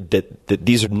that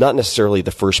these are not necessarily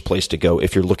the first place to go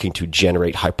if you're looking to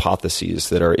generate hypotheses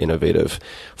that are innovative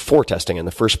for testing in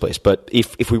the first place. But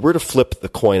if we were to flip the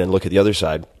coin and look at the other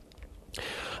side,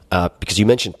 because you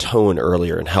mentioned tone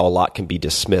earlier and how a lot can be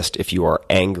dismissed if you are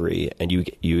angry and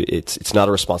it's not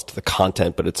a response to the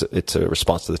content, but it's a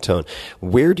response to the tone.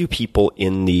 Where do people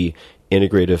in the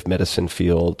integrative medicine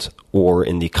field or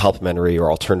in the complementary or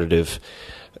alternative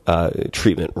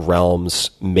treatment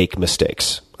realms make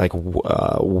mistakes? Like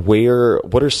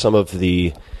what are some of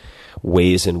the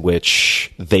ways in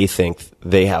which they think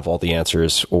they have all the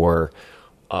answers or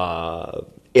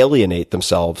alienate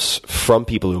themselves from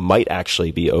people who might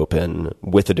actually be open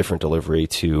with a different delivery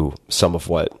to some of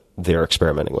what they're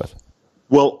experimenting with?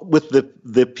 Well, with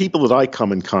the people that I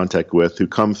come in contact with who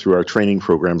come through our training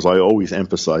programs, I always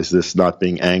emphasize this, not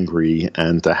being angry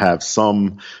and to have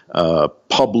some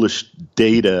published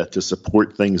data to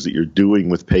support things that you're doing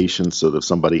with patients so that if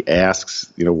somebody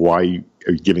asks, why are you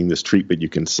giving this treatment, you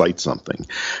can cite something.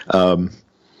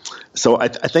 So I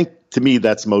think, to me,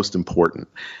 that's most important.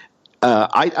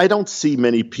 I don't see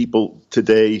many people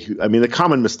today the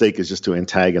common mistake is just to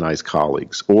antagonize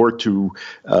colleagues or to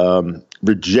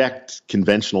reject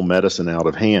conventional medicine out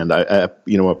of hand. I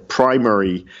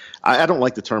don't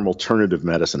like the term alternative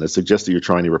medicine. It suggests that you're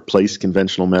trying to replace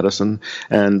conventional medicine,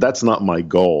 and that's not my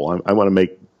goal. I want to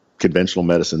make conventional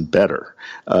medicine better.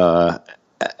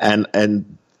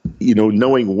 And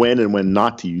knowing when and when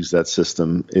not to use that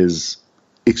system is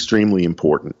extremely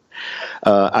important.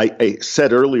 I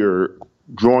said earlier,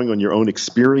 drawing on your own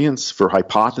experience for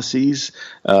hypotheses.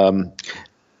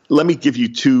 let me give you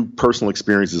two personal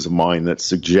experiences of mine that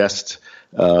suggest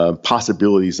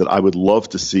possibilities that I would love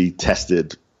to see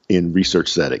tested in research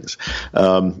settings.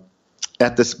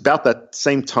 About that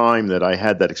same time that I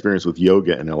had that experience with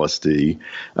yoga and LSD,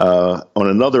 on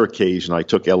another occasion, I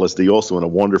took LSD also in a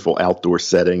wonderful outdoor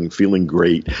setting, feeling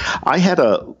great. I had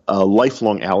a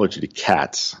lifelong allergy to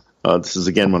cats. This is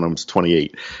again when I was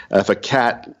 28. If a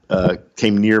cat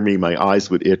came near me, my eyes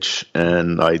would itch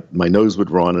and my nose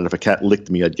would run. And if a cat licked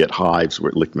me, I'd get hives where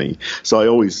it licked me. So I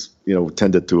always,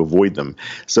 tended to avoid them.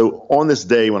 So on this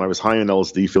day when I was high on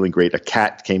LSD, feeling great, a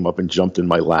cat came up and jumped in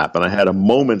my lap, and I had a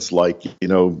moment's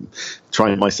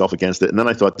trying myself against it. And then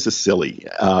I thought, this is silly.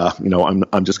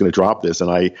 I'm just going to drop this.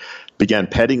 And I began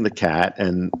petting the cat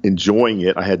and enjoying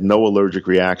it. I had no allergic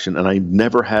reaction, and I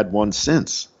never had one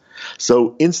since.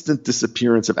 So instant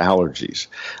disappearance of allergies.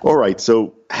 All right,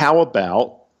 so how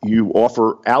about you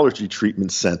offer allergy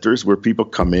treatment centers where people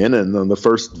come in, and on the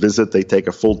first visit they take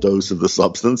a full dose of the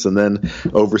substance, and then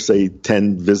over, say,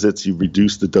 10 visits you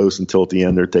reduce the dose until at the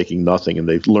end they're taking nothing, and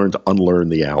they've learned to unlearn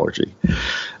the allergy.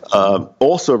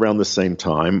 Also around the same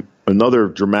time, another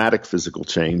dramatic physical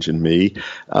change in me.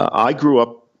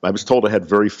 I was told I had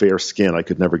very fair skin. I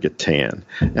could never get tan.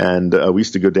 And we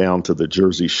used to go down to the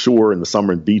Jersey Shore in the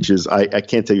summer and beaches. I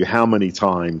can't tell you how many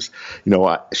times,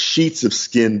 sheets of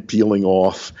skin peeling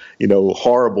off,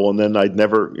 horrible. And then I'd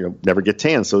never get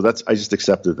tan. So I just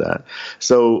accepted that.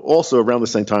 So also around the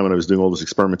same time when I was doing all this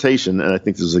experimentation, and I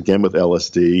think this was again with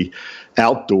LSD,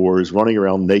 outdoors, running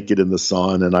around naked in the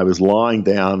sun. And I was lying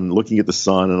down looking at the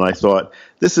sun, and I thought,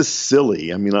 this is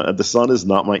silly. I mean, the sun is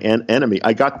not my enemy.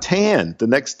 I got tan the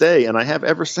next day, and I have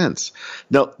ever since.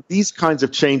 Now, these kinds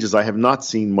of changes I have not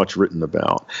seen much written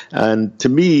about. And to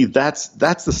me, that's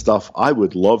the stuff I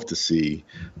would love to see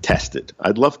tested.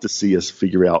 I'd love to see us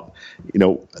figure out,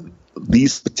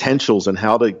 these potentials and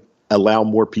how to allow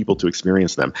more people to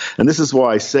experience them. And this is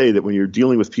why I say that when you're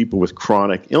dealing with people with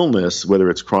chronic illness, whether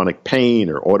it's chronic pain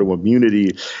or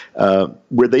autoimmunity,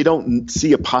 where they don't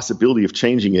see a possibility of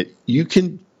changing it, you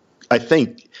can, I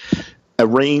think,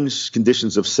 arrange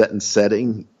conditions of set and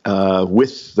setting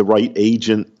with the right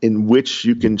agent in which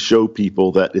you can show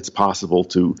people that it's possible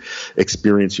to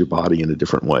experience your body in a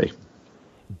different way.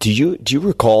 Do you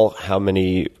recall how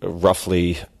many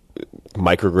roughly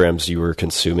micrograms you were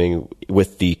consuming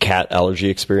with the cat allergy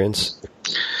experience?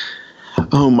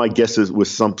 Oh, my guess was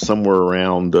somewhere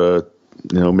around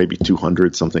maybe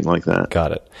 200, something like that.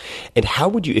 Got it. And how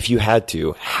would you, if you had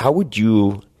to, how would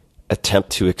you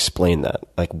attempt to explain that?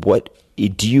 Like, what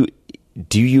do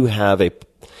you have a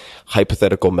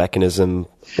hypothetical mechanism?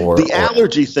 The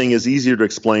allergy thing is easier to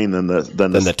explain than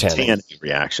the tanning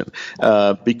reaction,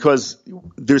 because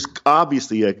there's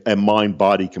obviously a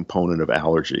mind-body component of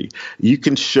allergy. You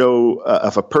can show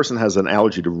if a person has an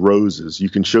allergy to roses, you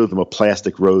can show them a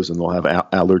plastic rose and they'll have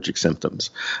allergic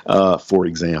symptoms, for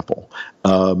example.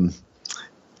 I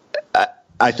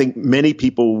think many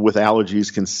people with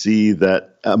allergies can see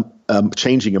that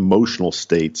changing emotional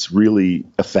states really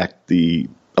affect the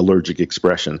allergic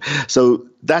expression. So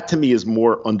that to me is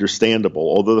more understandable,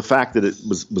 although the fact that it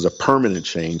was a permanent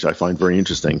change I find very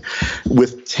interesting.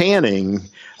 With tanning,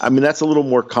 I mean, that's a little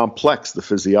more complex, the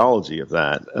physiology of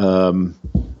that.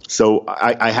 So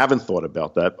I haven't thought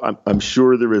about that. I'm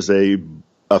sure there is a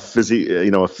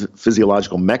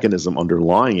physiological mechanism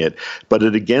underlying it, but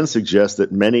it again suggests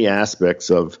that many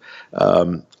aspects of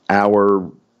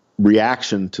our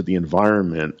reaction to the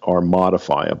environment are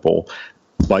modifiable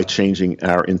by changing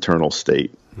our internal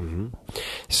state. Mm-hmm.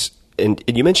 And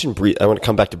you mentioned I want to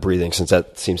come back to breathing, since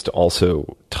that seems to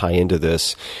also tie into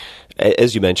this.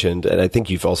 As you mentioned, and I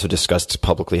think you've also discussed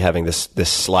publicly, having this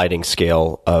sliding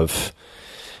scale of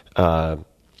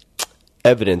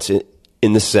evidence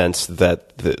in the sense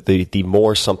that the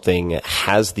more something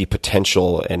has the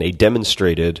potential and a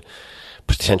demonstrated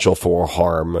potential for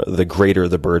harm, the greater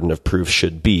the burden of proof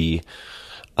should be.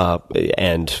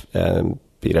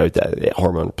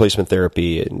 Hormone replacement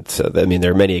therapy. And so, I mean,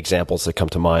 there are many examples that come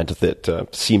to mind that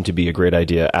seem to be a great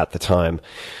idea at the time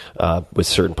with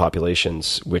certain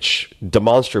populations, which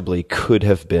demonstrably could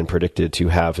have been predicted to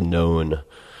have known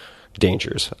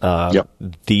dangers. Yep.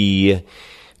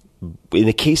 In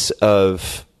the case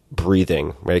of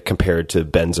breathing, right, compared to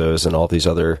benzos and all these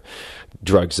other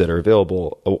drugs that are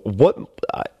available, what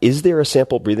is there a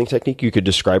sample breathing technique you could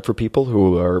describe for people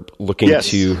who are looking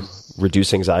to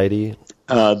reduce anxiety?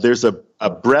 There's a a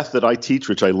breath that I teach,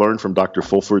 which I learned from Dr.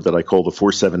 Fulford, that I call the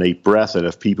 478 breath. And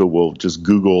if people will just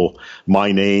Google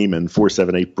my name and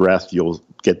 478 breath, you'll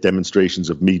get demonstrations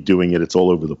of me doing it. It's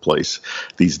all over the place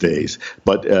these days.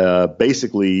 But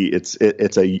basically, it's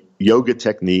a yoga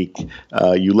technique.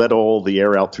 You let all the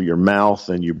air out through your mouth,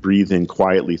 and you breathe in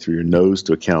quietly through your nose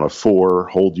to a count of 4.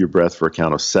 Hold your breath for a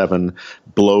count of 7.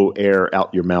 Blow air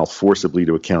out your mouth forcibly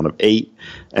to a count of 8.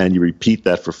 And you repeat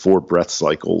that for 4 breath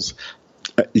cycles.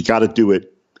 You got to do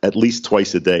it at least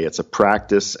twice a day. It's a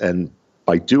practice. And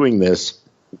by doing this,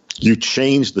 you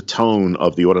change the tone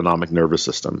of the autonomic nervous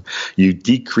system. You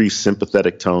decrease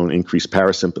sympathetic tone, increase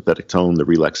parasympathetic tone, the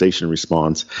relaxation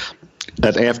response.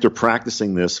 And after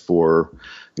practicing this for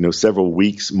several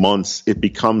weeks, months, it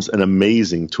becomes an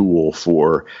amazing tool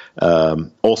for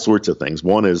all sorts of things.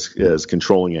 One is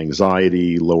controlling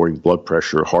anxiety, lowering blood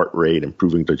pressure, heart rate,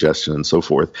 improving digestion, and so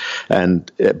forth.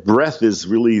 And breath is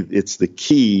really, it's the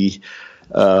key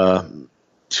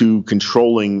to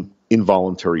controlling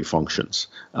involuntary functions.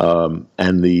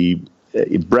 And the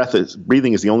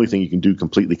breathing is the only thing you can do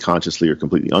completely consciously or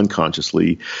completely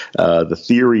unconsciously. The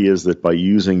theory is that by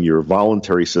using your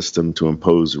voluntary system to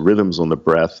impose rhythms on the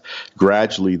breath,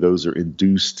 gradually those are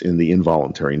induced in the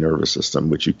involuntary nervous system,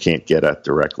 which you can't get at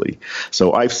directly.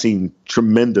 So I've seen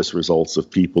tremendous results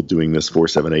of people doing this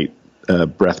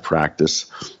 478 breath practice.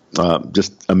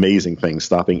 Just amazing things,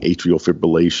 stopping atrial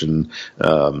fibrillation,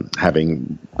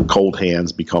 having cold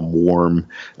hands become warm,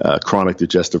 chronic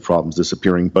digestive problems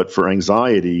disappearing. But for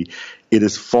anxiety, it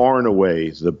is far and away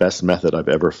the best method I've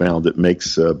ever found. It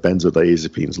makes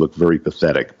benzodiazepines look very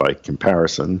pathetic by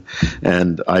comparison.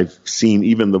 And I've seen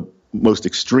even the most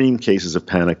extreme cases of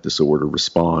panic disorder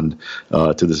respond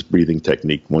to this breathing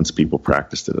technique once people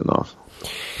practiced it enough.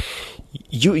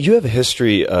 You have a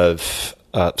history of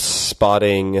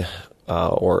spotting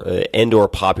or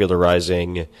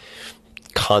popularizing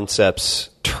concepts,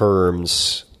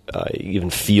 terms, even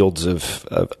fields of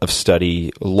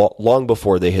study long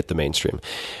before they hit the mainstream.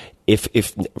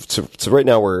 So right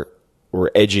now we're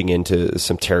edging into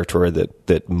some territory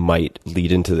that might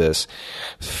lead into this.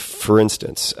 For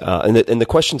instance, and the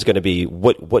question is going to be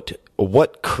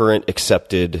what current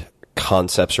accepted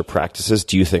concepts or practices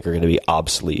do you think are going to be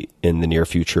obsolete in the near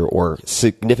future or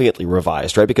significantly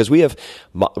revised, right? Because we have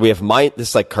mind,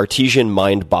 this like Cartesian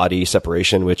mind-body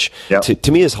separation, which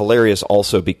to me is hilarious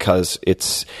also because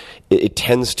it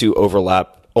tends to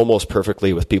overlap almost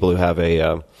perfectly with people who have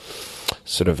a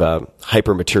sort of a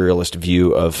hyper-materialist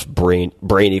view of brain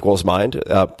equals mind.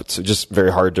 It's just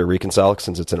very hard to reconcile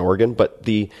since it's an organ. But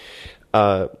the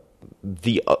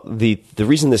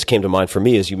reason this came to mind for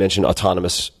me is you mentioned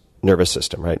autonomous nervous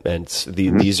system, right? And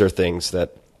these are things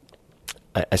that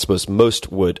I suppose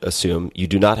most would assume you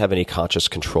do not have any conscious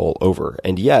control over.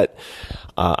 And yet,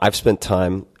 I've spent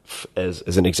time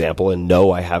as an example, and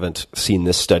no, I haven't seen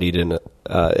this studied in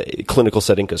a clinical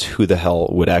setting because who the hell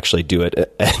would actually do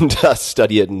it and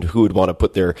study it, and who would want to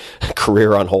put their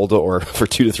career on hold or for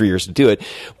 2 to 3 years to do it?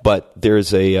 But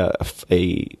there's a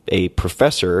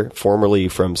professor formerly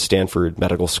from Stanford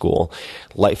Medical School,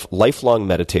 lifelong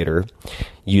meditator,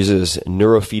 uses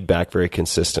neurofeedback very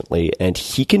consistently, and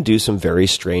he can do some very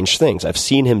strange things. I've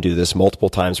seen him do this multiple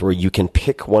times where you can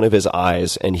pick one of his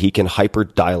eyes and he can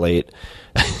hyperdilate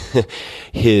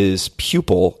his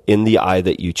pupil in the eye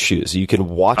that you choose. You can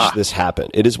watch this happen.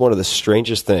 It is one of the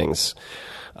strangest things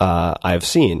I've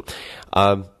seen.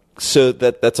 So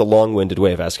that's a long-winded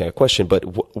way of asking a question, but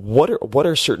what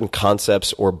are certain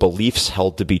concepts or beliefs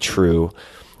held to be true,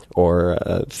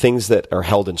 or things that are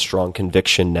held in strong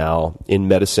conviction now in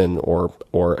medicine or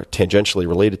tangentially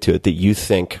related to it that you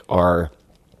think are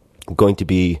going to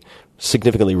be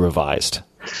significantly revised?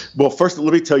 Well, first,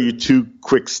 let me tell you 2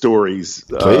 quick stories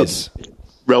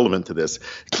relevant to this.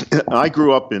 I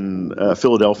grew up in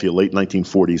Philadelphia, late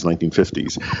 1940s,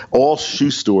 1950s. All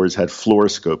shoe stores had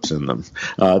fluoroscopes in them.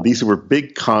 These were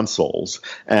big consoles,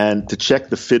 and to check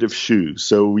the fit of shoes.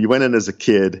 So you went in as a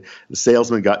kid, the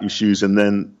salesman got you shoes, and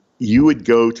then you would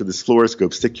go to this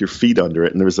fluoroscope, stick your feet under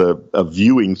it, and there was a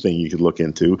viewing thing you could look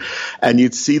into, and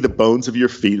you'd see the bones of your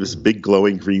feet. It was a big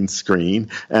glowing green screen,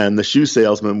 and the shoe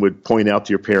salesman would point out to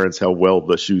your parents how well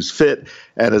the shoes fit.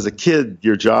 And as a kid,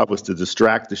 your job was to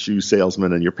distract the shoe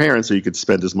salesman and your parents so you could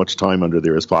spend as much time under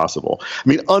there as possible. I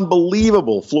mean,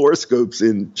 unbelievable fluoroscopes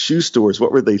in shoe stores.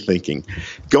 What were they thinking?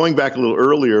 Going back a little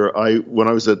earlier, when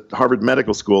I was at Harvard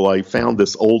Medical School, I found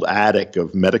this old attic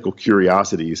of medical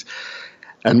curiosities.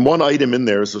 And one item in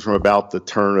there, this was from about the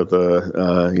turn of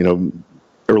the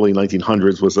early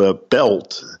 1900s, was a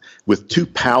belt with 2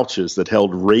 pouches that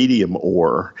held radium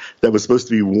ore that was supposed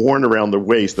to be worn around the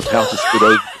waist. The pouches stood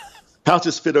over.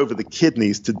 pouches fit over the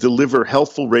kidneys to deliver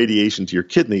healthful radiation to your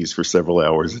kidneys for several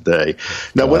hours a day.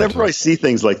 Now, whenever I see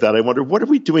things like that, I wonder, what are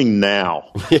we doing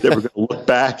now that we're going to look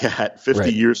back at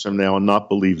 50 years from now and not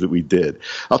believe that we did?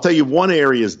 I'll tell you, one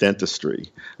area is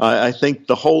dentistry. I think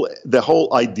the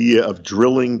whole idea of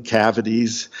drilling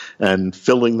cavities and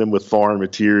filling them with foreign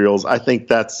materials, I think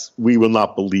we will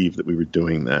not believe that we were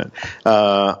doing that.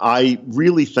 I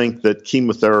really think that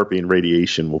chemotherapy and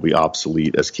radiation will be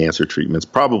obsolete as cancer treatments,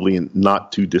 probably in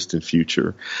not too distant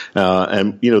future.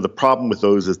 And, the problem with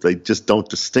those is they just don't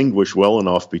distinguish well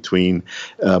enough between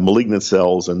malignant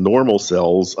cells and normal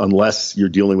cells unless you're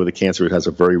dealing with a cancer that has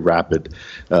a very rapid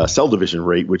cell division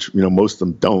rate, which, most of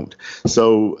them don't.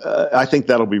 So I think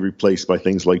that'll be replaced by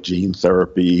things like gene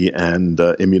therapy and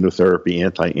immunotherapy,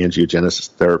 anti-angiogenesis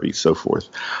therapy, so forth.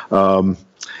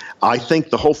 I think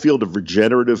the whole field of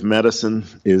regenerative medicine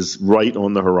is right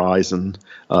on the horizon.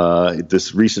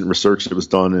 This recent research that was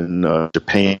done in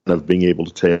Japan of being able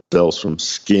to take cells from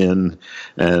skin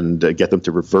and get them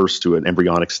to reverse to an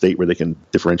embryonic state where they can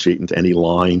differentiate into any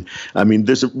line. I mean,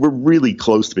 we're really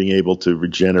close to being able to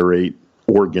regenerate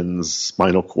organs,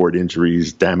 spinal cord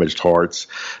injuries, damaged hearts.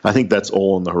 I think that's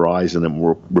all on the horizon and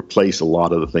will replace a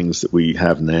lot of the things that we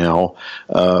have now.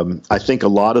 I think a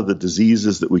lot of the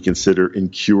diseases that we consider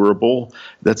incurable,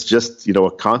 that's just,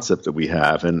 a concept that we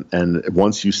have. And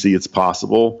once you see it's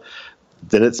possible,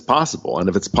 then it's possible. And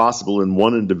if it's possible in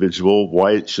one individual,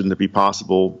 why shouldn't it be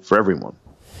possible for everyone?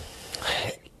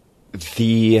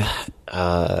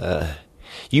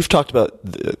 You've talked about,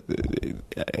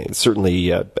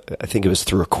 certainly, I think it was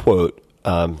through a quote,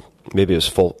 maybe it was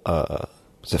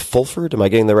was it Fulford? Am I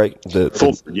getting that right?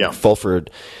 Fulford, yeah. Fulford,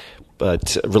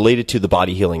 but related to the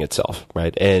body healing itself,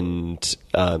 right? And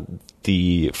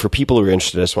for people who are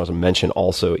interested, I just want to mention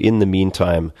also, in the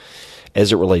meantime,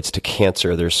 as it relates to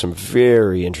cancer, there's some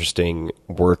very interesting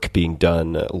work being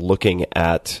done looking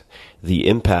at the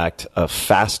impact of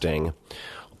fasting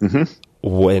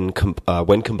when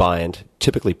combined,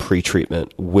 typically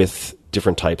pre-treatment, with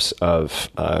different types of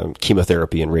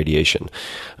chemotherapy and radiation.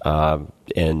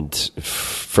 And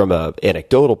from an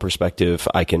anecdotal perspective,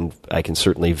 I can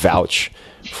certainly vouch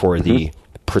for the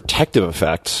protective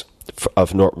effects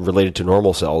related to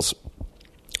normal cells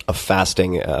of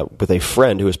fasting with a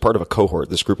friend who is part of a cohort,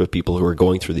 this group of people who are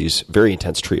going through these very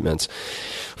intense treatments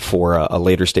for a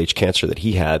later stage cancer that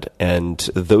he had. And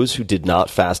those who did not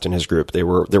fast in his group, there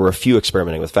were a few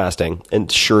experimenting with fasting,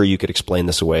 and sure, you could explain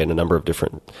this away in a number of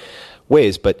different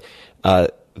ways, but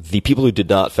the people who did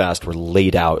not fast were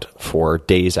laid out for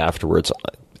days afterwards,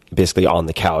 basically on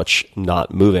the couch,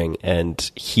 not moving,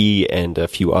 and he and a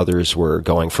few others were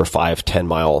going for 5-10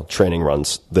 mile training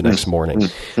runs the next morning.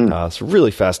 So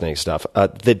really fascinating stuff.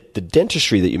 The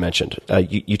dentistry that you mentioned,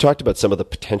 you talked about some of the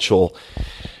potential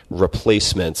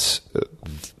replacements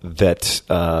that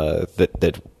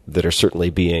are certainly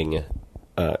being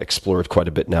explored quite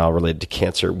a bit now related to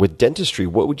cancer. With dentistry,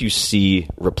 what would you see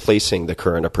replacing the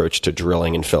current approach to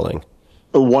drilling and filling?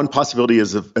 One possibility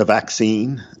is a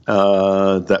vaccine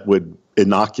that would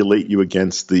inoculate you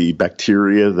against the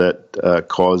bacteria that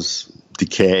cause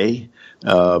decay.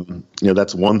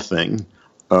 That's one thing.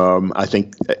 I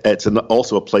think it's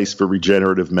also a place for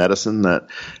regenerative medicine, that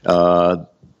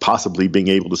possibly being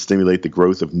able to stimulate the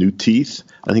growth of new teeth.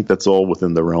 I think that's all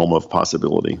within the realm of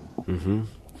possibility. Mm-hmm.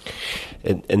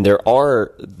 And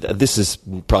this is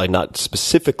probably not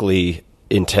specifically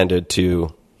intended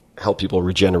to help people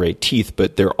regenerate teeth,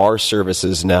 but there are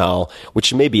services now,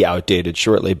 which may be outdated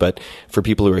shortly, but for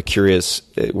people who are curious,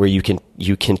 where you can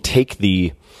take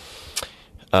the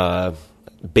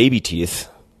baby teeth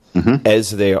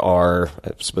as they are,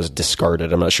 I suppose,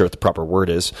 discarded, I'm not sure what the proper word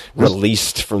is,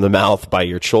 released from the mouth by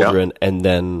your children, and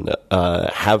then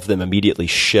have them immediately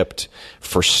shipped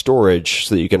for storage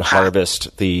so that you can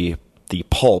harvest the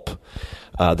pulp,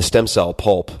 the stem cell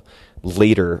pulp,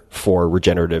 later for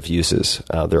regenerative uses.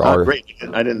 Great.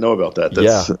 I didn't know about that.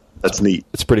 That's neat.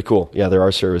 It's pretty cool. Yeah, there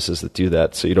are services that do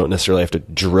that, so you don't necessarily have to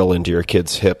drill into your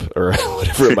kid's hip or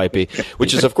whatever it might be,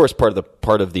 which is, of course, part of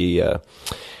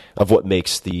what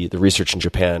makes the research in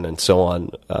Japan and so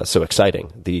on so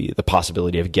exciting. The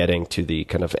possibility of getting to the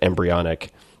kind of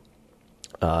embryonic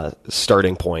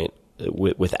starting point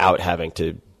without having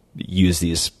to use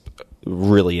these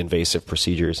really invasive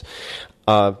procedures.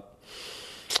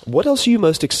 What else are you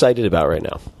most excited about right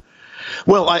now?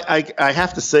 Well, I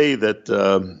have to say that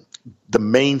the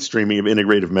mainstreaming of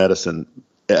integrative medicine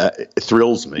it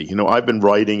thrills me. I've been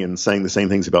writing and saying the same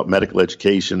things about medical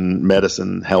education,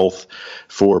 medicine, health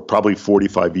for probably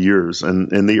 45 years.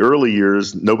 And in the early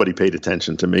years, nobody paid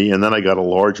attention to me. And then I got a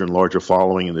larger and larger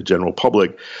following in the general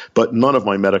public, but none of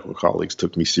my medical colleagues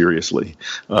took me seriously.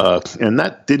 And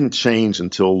that didn't change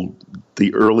until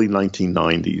the early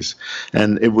 1990s.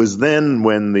 And it was then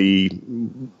when the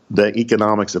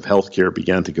economics of healthcare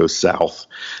began to go south,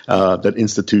 that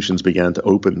institutions began to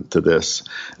open to this.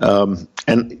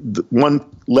 And one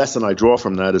lesson I draw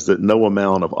from that is that no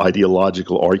amount of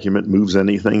ideological argument moves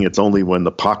anything. It's only when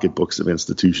the pocketbooks of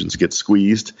institutions get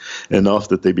squeezed enough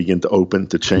that they begin to open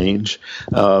to change.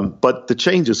 But the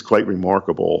change is quite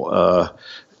remarkable.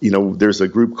 There's a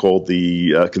group called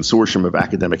the Consortium of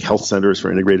Academic Health Centers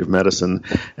for Integrative Medicine,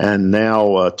 and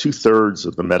now 2/3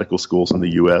 of the medical schools in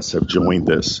the U.S. have joined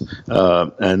this.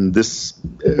 And this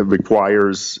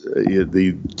requires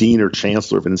the dean or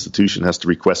chancellor of an institution has to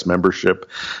request membership,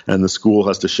 and the school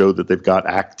has to show that they've got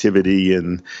activity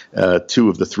in 2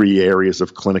 of the 3 areas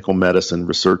of clinical medicine,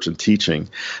 research, and teaching.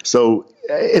 So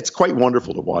it's quite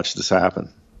wonderful to watch this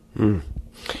happen. We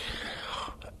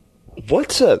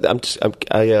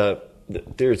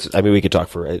could talk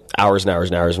for hours and hours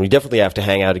and hours, and we definitely have to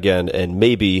hang out again, and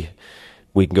maybe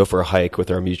we can go for a hike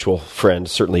with our mutual friend.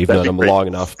 Certainly you've known him long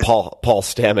enough. Paul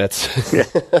Stamets.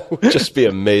 Would just be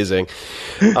amazing.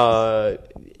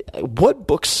 What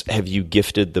books have you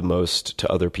gifted the most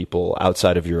to other people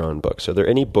outside of your own books? Are there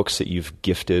any books that you've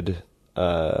gifted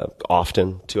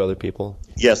often to other people?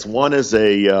 Yes. One is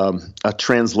a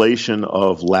translation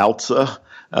of Lao Tzu,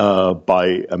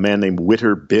 by a man named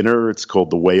Witter Binner. It's called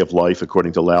The Way of Life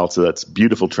According to Lao Tzu. That's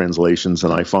beautiful translations,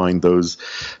 and I find those,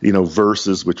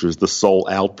 verses, which was the sole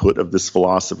output of this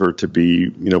philosopher, to be,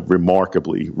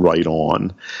 remarkably right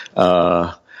on.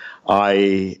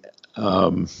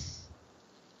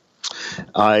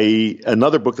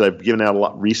 Another book that I've given out a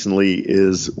lot recently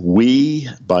is We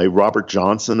by Robert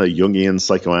Johnson, a Jungian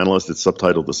psychoanalyst. It's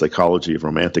subtitled The Psychology of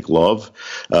Romantic Love.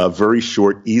 A very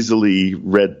short, easily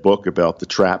read book about the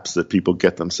traps that people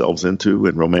get themselves into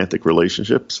in romantic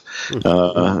relationships.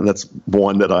 And that's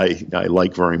one that I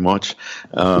like very much.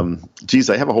 I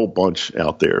have a whole bunch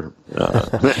out there.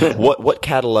 What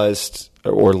catalyzed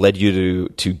or led you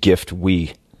to gift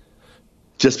We?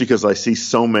 Just because I see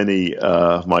so many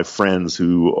of my friends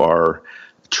who are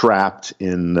trapped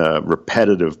in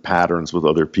repetitive patterns with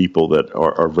other people that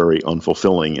are very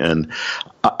unfulfilling. And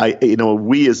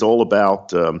We is all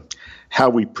about how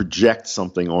we project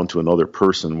something onto another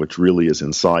person, which really is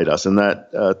inside us. And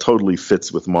that totally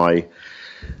fits with my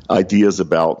ideas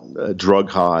about drug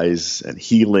highs and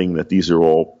healing, that these are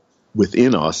all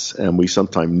within us, and we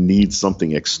sometimes need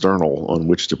something external on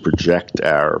which to project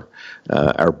our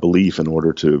belief in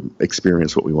order to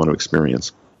experience what we want to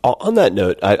experience. On that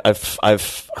note,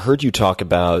 I've heard you talk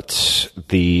about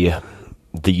the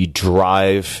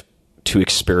drive to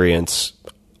experience.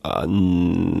 I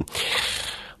don't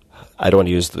want to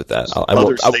use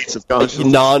that. States of consciousness,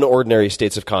 non-ordinary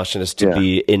states of consciousness, to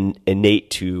be innate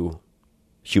to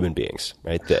human beings,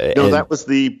 right? That was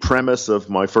the premise of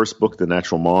my first book, The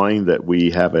Natural Mind, that we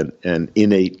have an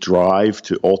innate drive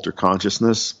to alter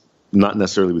consciousness, not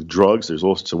necessarily with drugs. There's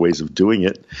all sorts of ways of doing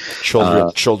it.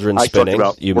 Children spinning. I talked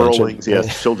about whirlings,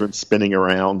 yes, children spinning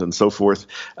around and so forth.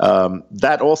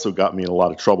 That also got me in a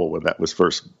lot of trouble when that was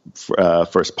first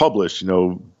published.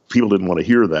 People didn't want to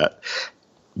hear that.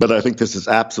 But I think this is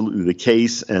absolutely the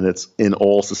case, and it's in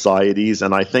all societies.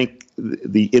 And I think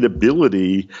the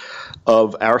inability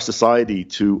of our society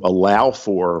to allow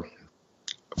for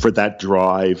that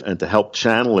drive and to help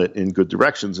channel it in good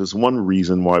directions is one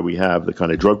reason why we have the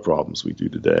kind of drug problems we do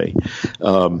today.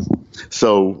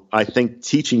 So I think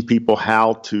teaching people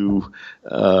how to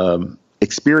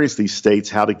experience these states,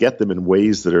 how to get them in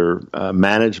ways that are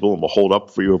manageable and will hold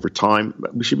up for you over time,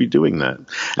 we should be doing that.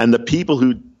 And the people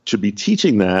who should be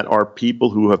teaching that are people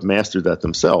who have mastered that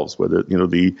themselves, whether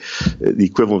the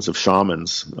equivalents of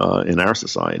shamans in our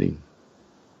society.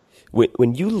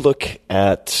 When you look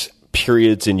at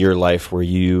periods in your life where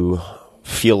you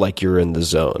feel like you're in the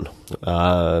zone,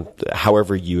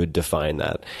 however you would define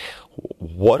that,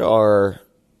 what are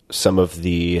some of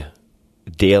the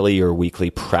daily or weekly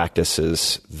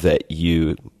practices that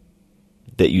you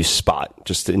spot,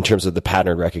 just in terms of the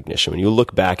pattern recognition? When you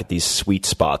look back at these sweet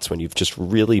spots, when you've just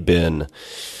really been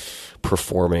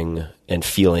performing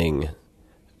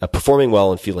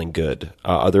well and feeling good,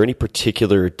 are there any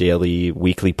particular daily,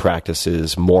 weekly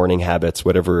practices, morning habits,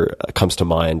 whatever comes to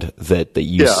mind that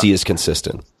you see as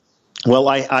consistent? Well,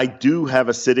 I do have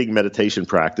a sitting meditation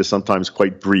practice, sometimes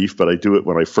quite brief, but I do it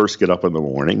when I first get up in the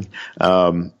morning.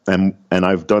 And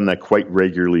I've done that quite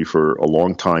regularly for a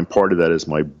long time. Part of that is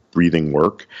my breathing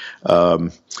work.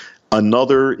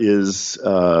 Another is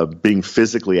being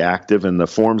physically active, and the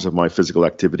forms of my physical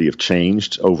activity have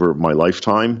changed over my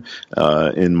lifetime.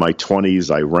 In my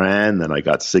 20s, I ran, then I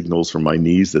got signals from my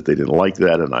knees that they didn't like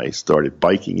that, and I started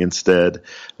biking instead.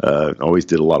 Always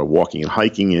did a lot of walking and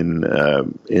hiking.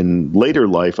 In later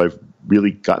life, I've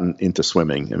really gotten into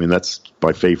swimming. I mean, that's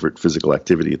my favorite physical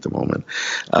activity at the moment.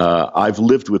 I've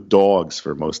lived with dogs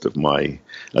for most of my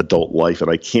adult life,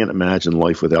 and I can't imagine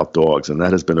life without dogs, and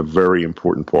that has been a very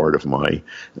important part of my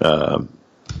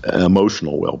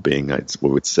emotional well-being, I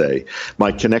would say.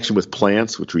 My connection with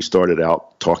plants, which we started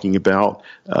out talking about,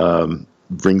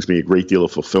 brings me a great deal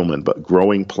of fulfillment. But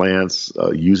growing plants,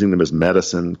 using them as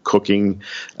medicine, cooking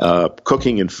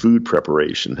and food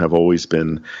preparation have always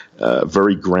been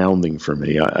very grounding for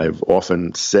me. I've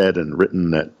often said and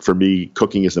written that for me,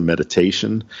 cooking is a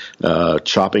meditation.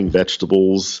 Chopping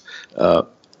vegetables,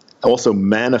 also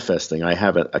manifesting. I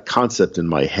have a concept in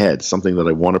my head, something that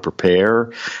I want to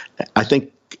prepare. I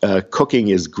think cooking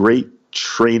is great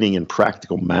training in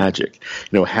practical magic.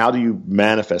 How do you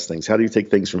manifest things? How do you take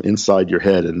things from inside your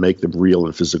head and make them real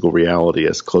in physical reality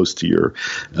as close to your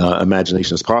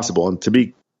imagination as possible? And to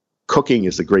me, cooking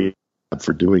is a great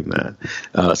for doing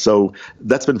that. So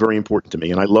that's been very important to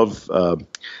me. And I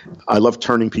love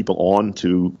turning people on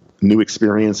to new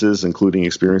experiences, including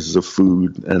experiences of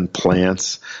food and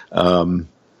plants. A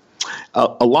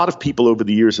lot of people over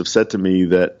the years have said to me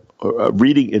that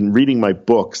reading my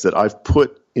books that I've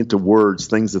put into words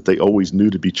things that they always knew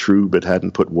to be true but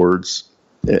hadn't put words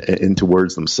into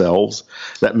words themselves.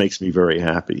 That makes me very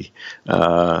happy.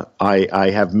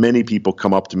 I have many people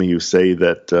come up to me who say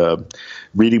that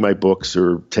reading my books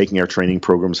or taking our training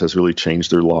programs has really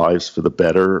changed their lives for the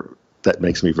better. That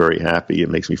makes me very happy. It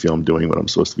makes me feel I'm doing what I'm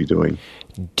supposed to be doing.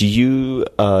 Do you,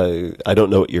 I don't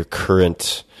know what your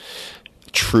current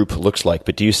troop looks like,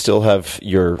 but do you still have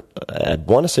your, I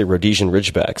want to say Rhodesian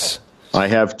Ridgebacks? I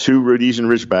have two Rhodesian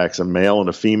Ridgebacks, a male and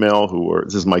a female,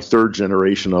 this is my third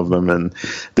generation of them, and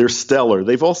they're stellar.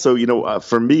 They've also,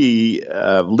 for me,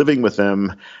 living with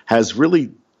them has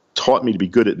really taught me to be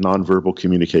good at nonverbal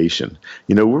communication.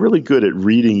 We're really good at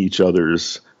reading each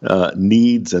other's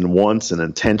needs and wants and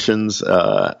intentions,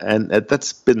 and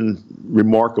that's been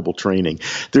remarkable training.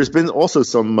 There's been also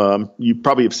some, you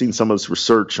probably have seen some of this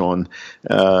research on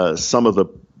some of the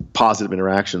positive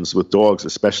interactions with dogs,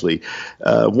 especially.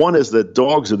 One is that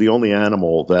dogs are the only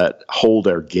animal that hold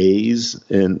our gaze,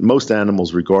 and most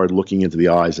animals regard looking into the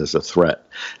eyes as a threat.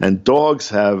 And dogs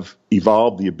have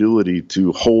evolved the ability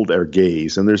to hold our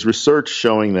gaze. And there's research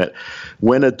showing that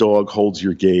when a dog holds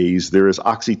your gaze, there is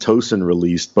oxytocin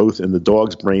released both in the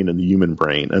dog's brain and the human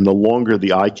brain. And the longer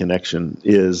the eye connection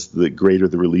is, the greater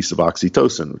the release of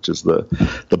oxytocin, which is the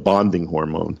bonding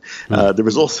hormone. There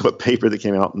was also a paper that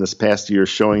came out in this past year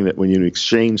showing that when you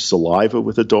exchange saliva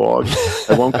with a dog,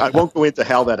 I won't go into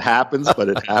how that happens, but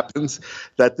it happens,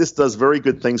 that this does very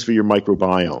good things for your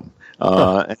microbiome.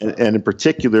 And in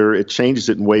particular, it changes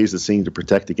it in ways that seem to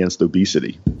protect against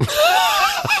obesity.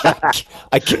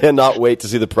 I cannot wait to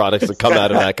see the products that come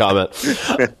out of that comment.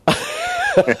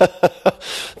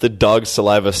 The dog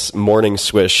saliva morning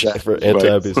swish for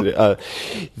anti-obesity.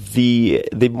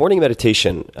 The morning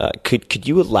meditation, could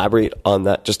you elaborate on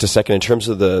that just a second in terms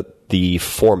of the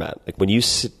format? Like when you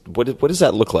sit, what does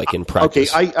that look like in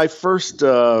practice? Okay, I first,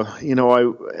 long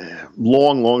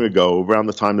ago, around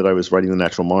the time that I was writing The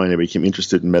Natural Mind, I became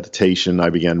interested in meditation. I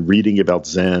began reading about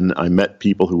Zen. I met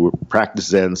people who were practice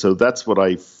Zen. So that's what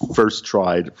I first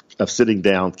tried, of sitting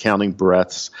down, counting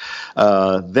breaths.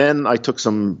 Then I took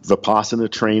some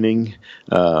Vipassana training,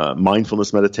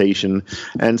 mindfulness meditation.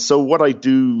 And so what I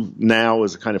do now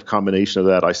is a kind of combination of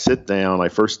that. I sit down, I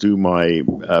first do my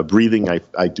breathing,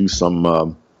 I do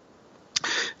some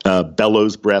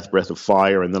bellows breath of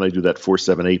fire, and then I do that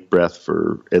 4-7-8 breath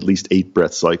for at least 8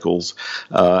 breath cycles.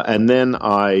 And then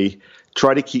I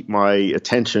try to keep my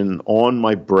attention on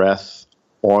my breath,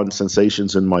 on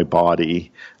sensations in my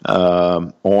body,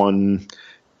 on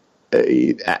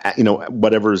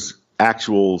whatever's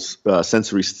actual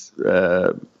sensory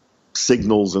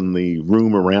signals in the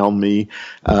room around me.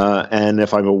 And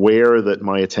if I'm aware that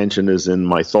my attention is in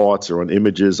my thoughts or on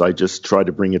images, I just try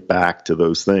to bring it back to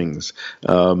those things.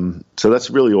 So that's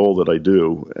really all that I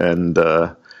do. And,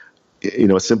 a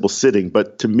simple sitting.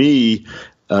 But to me,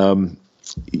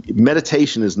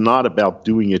 meditation is not about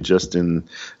doing it just in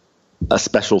a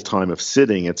special time of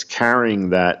sitting. It's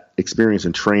carrying that experience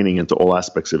and training into all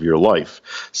aspects of your life.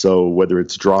 So whether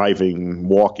it's driving,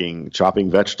 walking,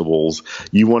 chopping vegetables,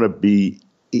 you want to be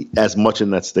as much in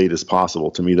that state as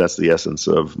possible. To me, that's the essence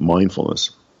of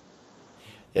mindfulness.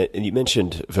 And you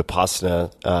mentioned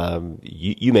Vipassana.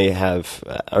 You may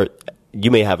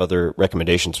have other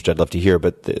recommendations, which I'd love to hear.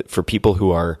 But for people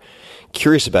who are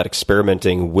curious about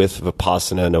experimenting with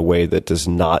Vipassana in a way that does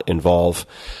not involve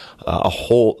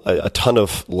a ton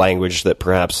of language that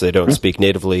perhaps they don't speak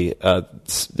natively,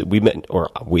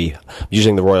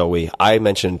 using the royal we. I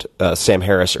mentioned Sam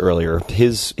Harris earlier.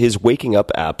 His Waking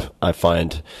Up app I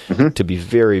find to be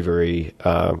very, very,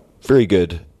 very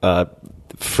good.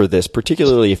 For this,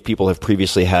 particularly if people have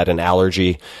previously had an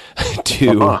allergy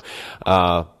to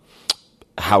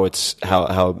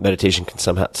how meditation can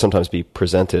sometimes be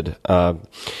presented.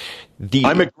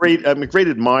 I'm a great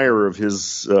admirer of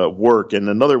his work, and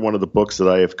another one of the books that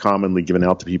I have commonly given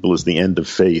out to people is The End of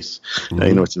Faith.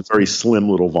 It's a very slim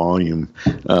little volume,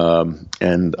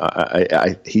 and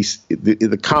he's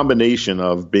the combination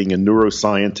of being a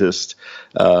neuroscientist,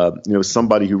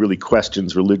 somebody who really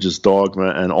questions religious dogma,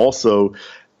 and also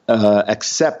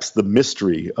accepts the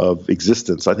mystery of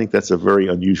existence. I think that's a very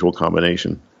unusual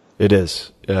combination. It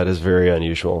is. Yeah, it is very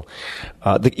unusual.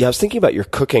 I was thinking about your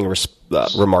cooking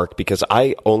remark, because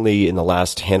I only in the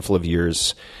last handful of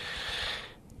years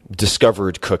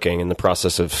discovered cooking in the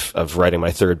process of writing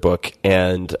my third book,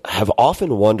 and have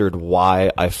often wondered why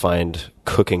I find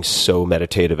cooking so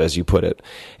meditative, as you put it.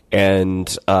 And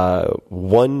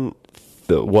one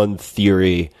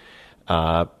theory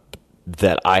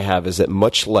that I have is that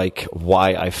much like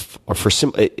why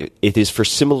it is for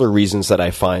similar reasons that I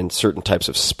find certain types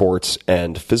of sports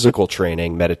and physical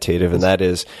training meditative, and that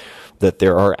is that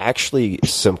there are actually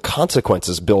some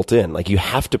consequences built in. Like, you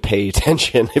have to pay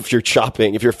attention if you're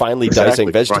finely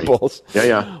dicing vegetables, right.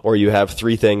 Yeah. Or you have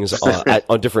three things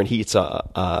on different heats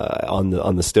on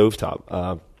the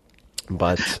stovetop.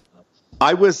 But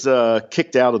I was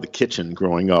kicked out of the kitchen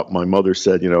growing up. My mother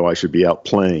said, I should be out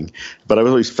playing, but I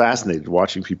was always fascinated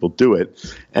watching people do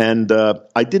it. And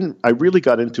I really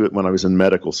got into it when I was in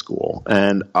medical school.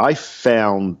 And I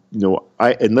found,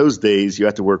 in those days, you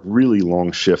had to work really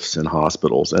long shifts in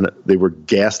hospitals, and they were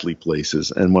ghastly places.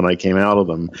 And when I came out of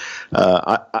them,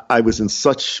 I was in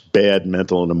such bad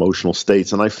mental and emotional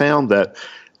states. And I found that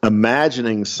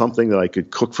imagining something that I could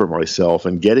cook for myself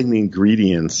and getting the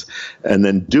ingredients and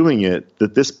then doing it,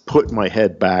 that this put my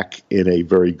head back in a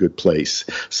very good place.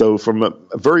 So from a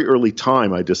very early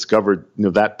time, I discovered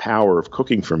that power of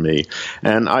cooking for me.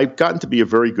 And I've gotten to be a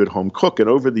very good home cook. And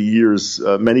over the years,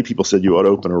 many people said you ought to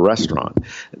open a restaurant.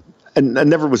 And I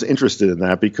never was interested in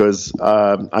that because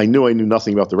I knew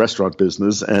nothing about the restaurant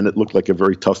business, and it looked like a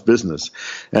very tough business.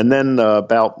 And then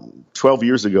about 12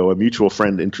 years ago, a mutual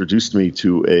friend introduced me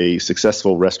to a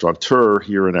successful restaurateur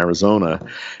here in Arizona,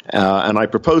 and I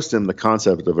proposed to him the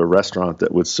concept of a restaurant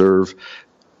that would serve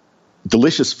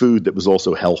delicious food that was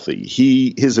also healthy.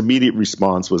 His immediate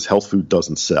response was, health food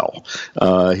doesn't sell.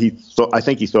 I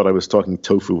think he thought I was talking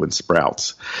tofu and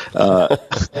sprouts. I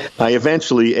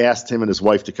eventually asked him and his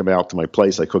wife to come out to my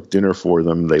place. I cooked dinner for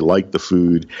them. They liked the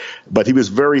food, but he was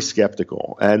very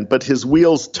skeptical. But his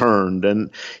wheels turned,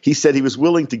 and he said he was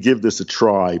willing to give this a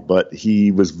try, but he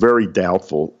was very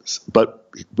doubtful. But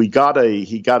he got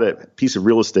a piece of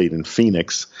real estate in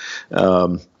Phoenix,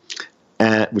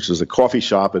 which was a coffee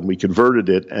shop, and we converted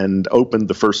it and opened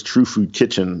the first True Food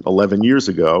Kitchen 11 years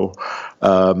ago.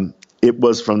 It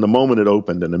was, from the moment it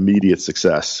opened, an immediate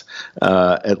success.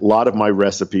 A lot of my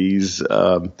recipes,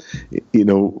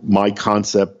 my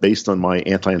concept based on my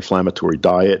anti-inflammatory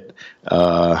diet,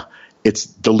 it's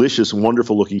delicious,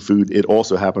 wonderful-looking food. It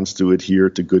also happens to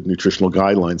adhere to good nutritional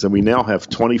guidelines. And we now have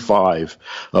 25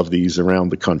 of these around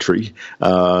the country.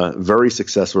 Very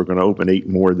successful. We're going to open 8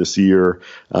 more this year.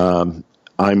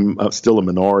 I'm still a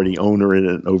minority owner in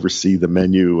it and oversee the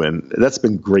menu, and that's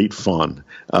been great fun.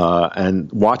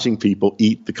 And watching people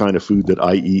eat the kind of food that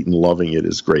I eat and loving it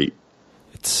is great.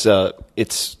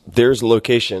 There's a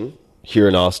location here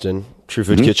in Austin, True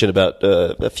Food Kitchen, about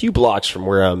a few blocks from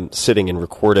where I'm sitting and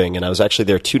recording, and I was actually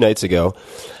there 2 nights ago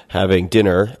having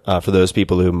dinner, for those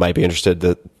people who might be interested,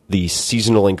 the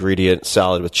seasonal ingredient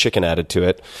salad with chicken added to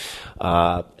it,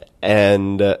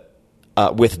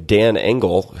 with Dan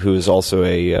Engel, who is also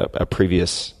a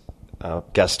previous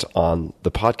guest on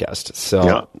the podcast. So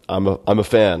yeah. I'm a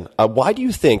fan. Why do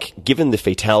you think, given the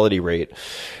fatality rate,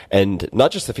 and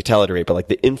not just the fatality rate, but like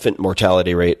the infant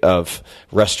mortality rate of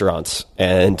restaurants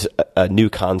and new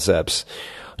concepts,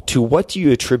 to what do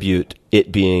you attribute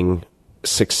it being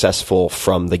successful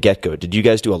from the get-go? Did you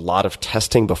guys do a lot of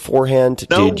testing beforehand?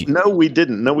 No, we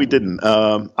didn't.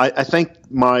 I think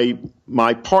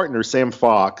my partner, Sam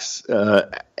Fox,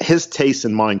 his taste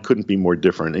and mine couldn't be more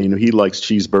different. You know, he likes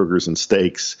cheeseburgers and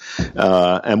steaks,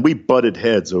 and we butted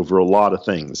heads over a lot of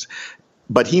things.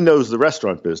 But he knows the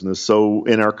restaurant business, so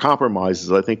in our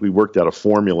compromises, I think we worked out a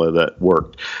formula that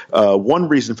worked. One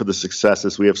reason for the success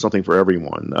is we have something for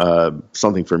everyone,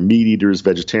 something for meat eaters,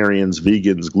 vegetarians,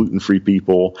 vegans, gluten-free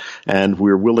people, and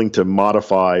we're willing to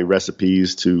modify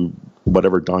recipes to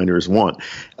whatever diners want.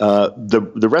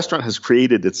 The restaurant has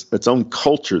created its own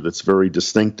culture that's very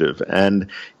distinctive,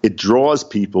 and it draws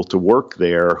people to work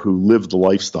there who live the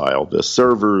lifestyle. The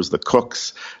servers, the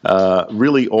cooks,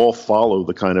 really all follow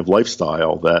the kind of lifestyle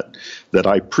that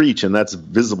I preach, and that's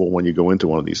visible when you go into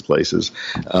one of these places.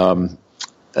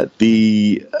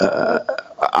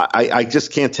 I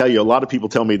just can't tell you. A lot of people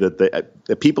tell me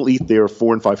that people eat there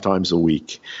 4 and 5 times a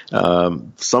week.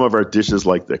 Some of our dishes,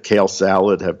 like the kale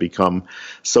salad, have become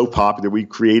so popular. We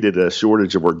created a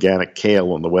shortage of organic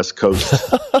kale on the West Coast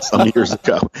some years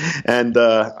ago. And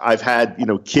I've had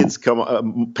kids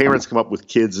parents come up with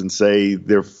kids and say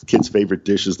their kids' favorite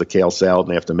dish is the kale salad,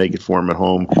 and they have to make it for them at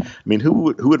home. I mean, who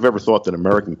would have ever thought that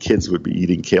American kids would be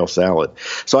eating kale salad?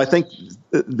 So I think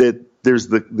that there's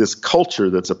this culture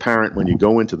that's apparent when you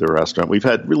go into the restaurant. We've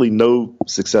had really no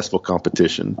successful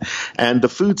competition, and the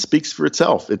food speaks for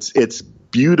itself. It's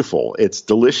beautiful. It's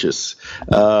delicious.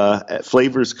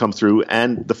 Flavors come through,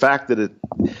 and the fact that it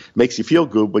makes you feel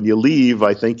good when you leave,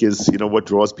 I think, is what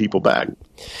draws people back.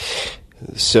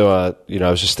 So, I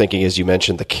was just thinking, as you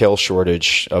mentioned the kale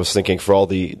shortage, I was thinking for all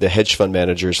the hedge fund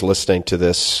managers listening to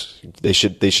this, they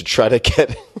should try to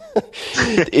get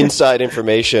inside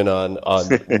information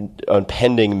on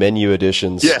pending menu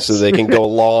additions, yes, so they can go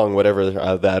along whatever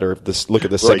that, or look at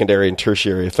the secondary and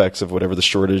tertiary effects of whatever the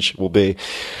shortage will be,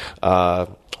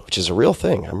 which is a real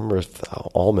thing. I remember with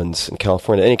almonds in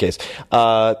California. In any case,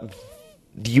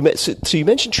 you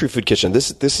mentioned True Food Kitchen.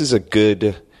 This is a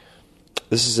good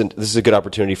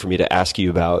opportunity for me to ask you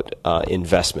about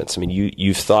investments. I mean,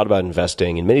 you've thought about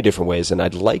investing in many different ways, and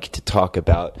I'd like to talk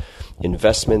about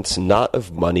investments, not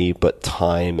of money, but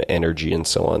time, energy, and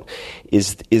so on.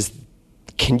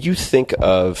 Can you think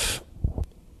of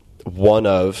one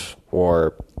of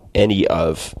or any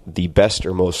of the best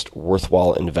or most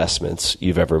worthwhile investments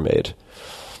you've ever made?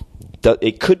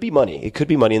 It could be money. It could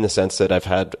be money in the sense that I've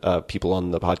had people on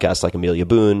the podcast like Amelia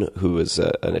Boone, who is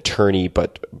an attorney,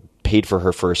 but paid for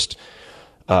her first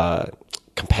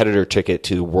competitor ticket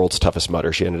to World's Toughest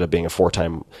Mudder. She ended up being a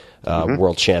 4-time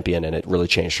world champion, and it really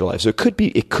changed her life. So it could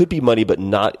be money, but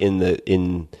not in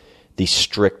the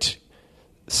strict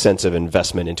sense of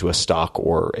investment into a stock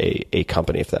or a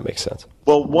company, if that makes sense.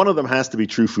 Well, one of them has to be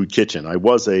True Food Kitchen. I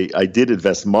did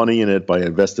invest money in it, but I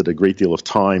invested a great deal of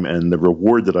time, and the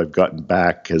reward that I've gotten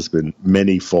back has been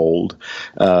many-fold.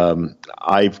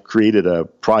 I've created a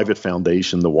private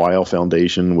foundation, the Weil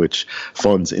Foundation, which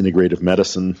funds integrative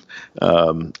medicine,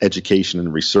 education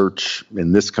and research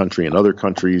in this country and other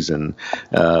countries, and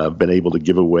been able to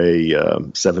give away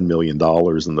 $7 million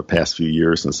in the past few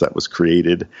years since that was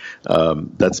created.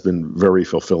 That's been very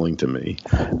fulfilling to me.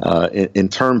 In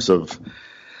terms of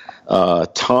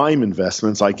time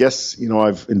investments, I guess,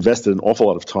 I've invested an awful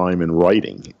lot of time in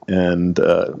writing, and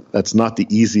that's not the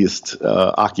easiest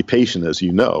occupation, as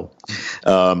you know.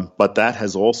 But that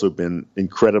has also been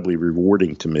incredibly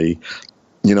rewarding to me.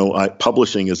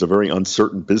 Publishing is a very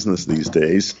uncertain business these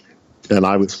days. And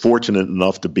I was fortunate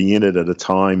enough to be in it at a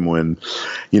time when,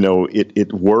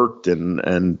 it worked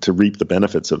and to reap the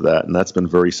benefits of that. And that's been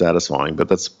very satisfying. But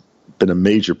that's been a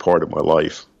major part of my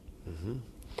life. Mm-hmm.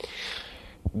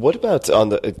 What about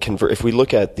if we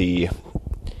look at the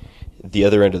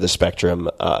other end of the spectrum,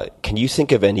 can you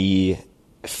think of any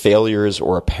failures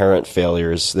or apparent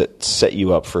failures that set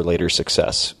you up for later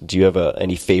success? Do you have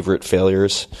any favorite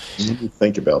failures?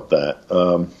 Think about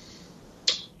that.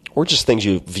 Or just things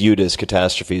you viewed as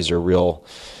catastrophes or real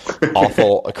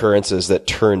awful occurrences that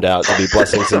turned out to be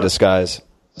blessings in disguise?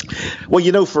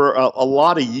 Well, for a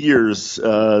lot of years,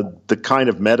 the kind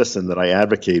of medicine that I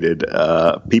advocated,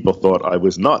 people thought I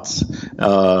was nuts.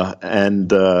 As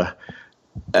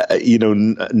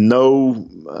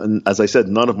I said,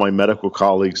 none of my medical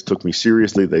colleagues took me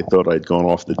seriously. They thought I'd gone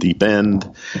off the deep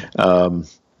end.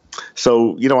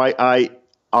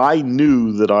 I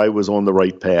knew that I was on the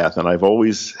right path, and I've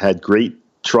always had great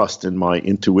trust in my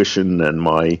intuition and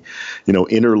my,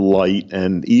 inner light.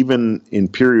 And even in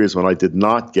periods when I did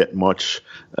not get much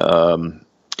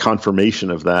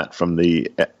confirmation of that from the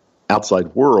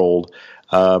outside world,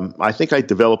 I think I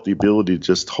developed the ability to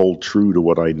just hold true to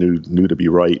what I knew to be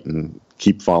right and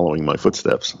keep following my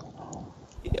footsteps.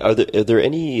 Are there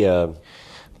any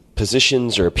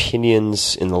positions or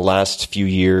opinions in the last few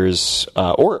years,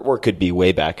 or it could be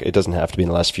way back, it doesn't have to be in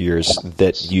the last few years,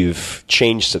 that you've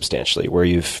changed substantially, where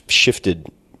you've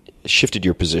shifted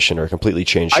your position or completely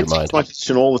changed your mind? I change my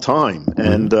position all the time,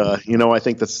 and I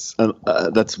think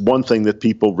that's one thing that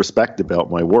people respect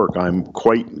about my work. I'm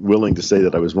quite willing to say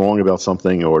that I was wrong about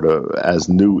something, or as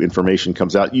new information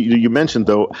comes out. You mentioned,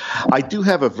 though, I do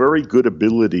have a very good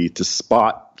ability to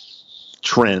spot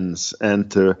trends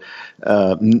and to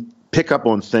pick up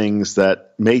on things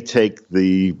that may take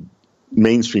the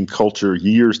mainstream culture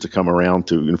years to come around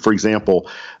to. And for example,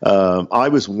 I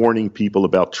was warning people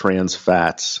about trans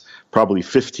fats probably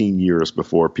 15 years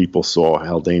before people saw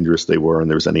how dangerous they were and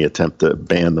there was any attempt to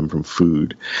ban them from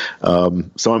food.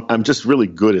 So I'm just really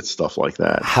good at stuff like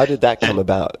that. How did that come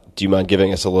about? Do you mind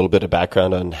giving us a little bit of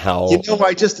background on how?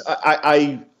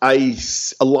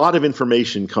 A lot of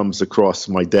information comes across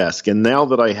my desk, and now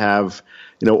that I have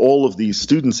all of these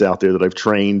students out there that I've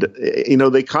trained,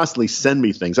 they constantly send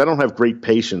me things. I don't have great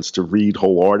patience to read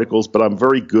whole articles, but I'm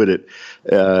very good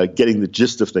at getting the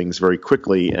gist of things very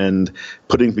quickly and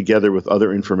putting together with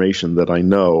other information that I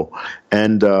know.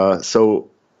 And with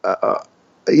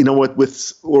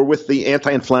the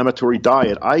anti-inflammatory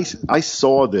diet, I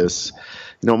saw this.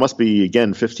 It must be,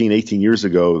 again, 15, 18 years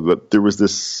ago, that there was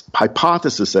this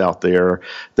hypothesis out there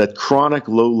that chronic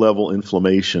low-level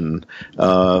inflammation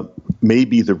may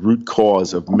be the root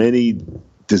cause of many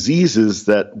diseases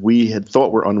that we had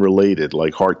thought were unrelated,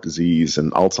 like heart disease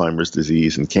and Alzheimer's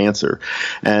disease and cancer.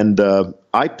 And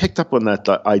I picked up on that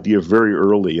idea very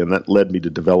early, and that led me to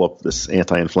develop this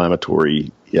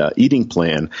anti-inflammatory eating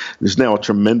plan. There's now a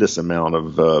tremendous amount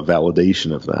of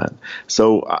validation of that.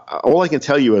 So all I can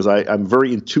tell you is I'm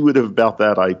very intuitive about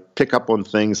that. I pick up on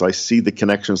things. I see the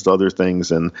connections to other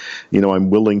things, and I'm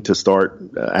willing to start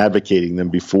advocating them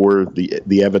before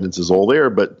the evidence is all there.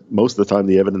 But most of the time,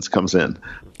 the evidence comes in.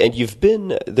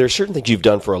 And there are certain things you've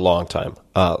done for a long time,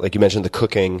 like you mentioned the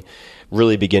cooking.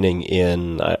 Really beginning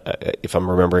in, if I'm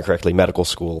remembering correctly, medical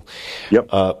school. Yep.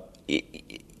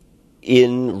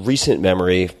 In recent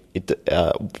memory, it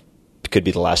could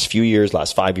be the last few years,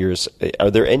 last 5 years,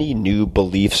 are there any new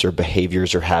beliefs or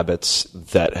behaviors or habits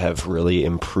that have really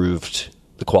improved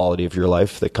the quality of your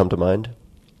life that come to mind?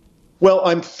 Well,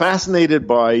 I'm fascinated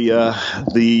by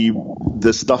the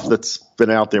stuff that's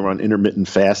been out there on intermittent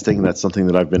fasting. That's something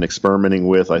that I've been experimenting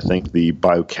with. I think the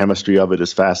biochemistry of it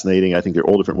is fascinating. I think there are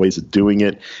all different ways of doing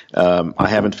it. I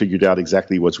haven't figured out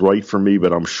exactly what's right for me,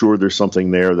 but I'm sure there's something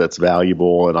there that's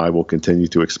valuable, and I will continue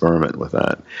to experiment with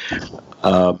that.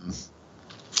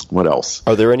 What else?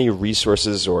 Are there any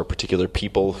resources or particular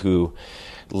people who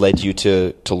led you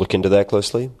to look into that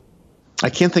closely? I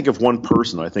can't think of one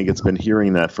person. I think it's been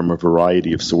hearing that from a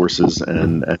variety of sources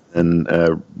and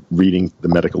reading the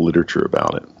medical literature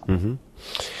about it. Mm-hmm.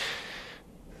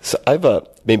 So I have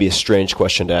maybe a strange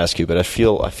question to ask you, but I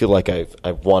feel like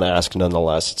I want to ask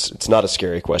nonetheless. It's not a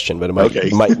scary question, but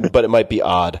it might be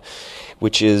odd.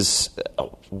 Which is,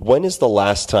 when is the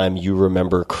last time you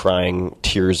remember crying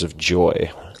tears of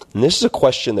joy? And this is a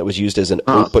question that was used as an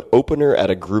opener at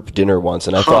a group dinner once,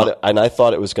 and I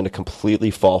thought it was going to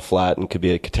completely fall flat and could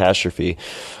be a catastrophe.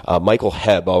 Michael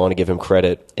Hebb, I want to give him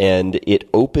credit, and it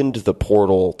opened the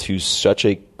portal to such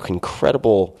a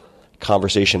incredible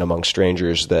conversation among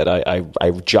strangers that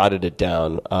I jotted it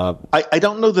down. I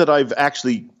don't know that I've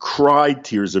actually cried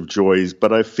tears of joy,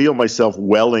 but I feel myself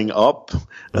welling up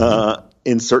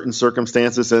in certain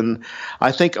circumstances, and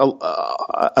I think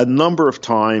a number of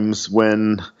times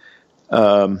when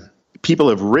people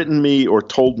have written me or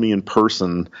told me in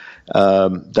person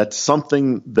that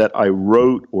something that I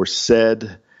wrote or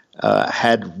said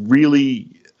had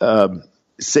really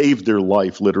saved their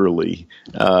life, literally,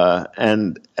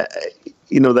 and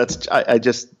that's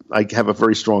I have a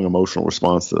very strong emotional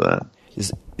response to that.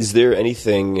 Is there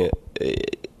anything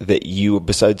that you,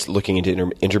 besides looking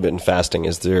into intermittent fasting,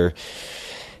 is there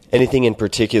anything in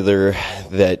particular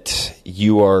that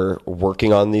you are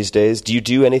working on these days? Do you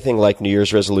do anything like New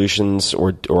Year's resolutions,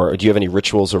 or do you have any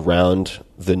rituals around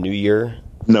the new year?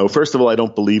 No. First of all, I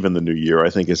don't believe in the new year. I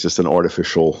think it's just an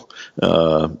artificial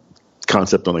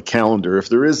concept on a calendar. If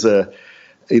there is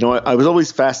I was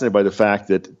always fascinated by the fact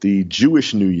that the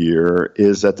Jewish New Year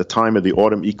is at the time of the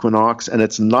autumn equinox, and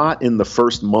it's not in the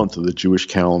first month of the Jewish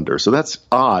calendar. So that's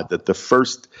odd that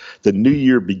the New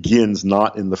Year begins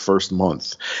not in the first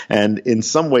month. And in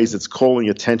some ways, it's calling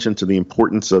attention to the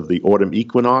importance of the autumn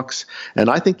equinox. And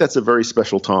I think that's a very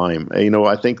special time.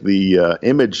 I think the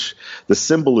image, the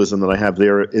symbolism that I have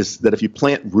there is that if you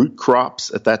plant root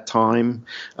crops at that time,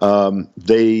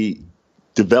 they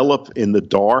develop in the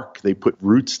dark. They put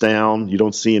roots down. You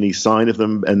don't see any sign of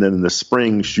them. And then in the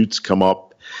spring, shoots come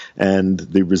up. And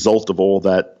the result of all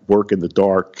that work in the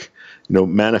dark,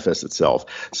 manifests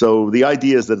itself. So the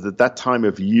idea is that at that time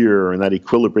of year, and that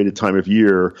equilibrated time of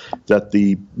year, that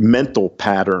the mental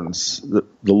patterns,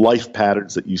 the life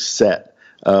patterns that you set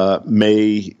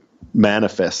may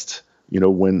manifest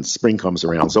when spring comes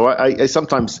around. So I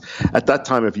sometimes, at that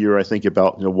time of year, I think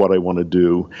about, what I want to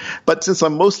do. But since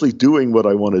I'm mostly doing what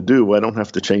I want to do, I don't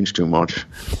have to change too much.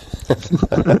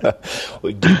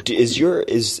 Is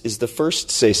the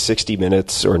first, say, 60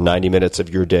 minutes or 90 minutes of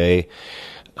your day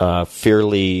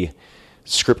fairly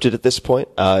scripted at this point?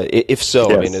 If so,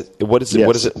 yes. I mean, what is it?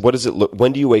 Yes. What does it look?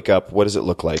 When do you wake up? What does it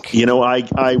look like?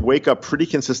 I wake up pretty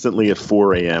consistently at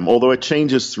 4 a.m., although it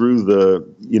changes through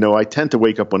I tend to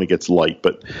wake up when it gets light,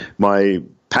 but my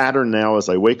pattern now is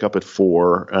I wake up at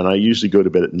 4 and I usually go to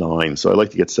bed at 9. So I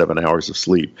like to get 7 hours of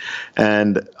sleep,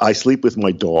 and I sleep with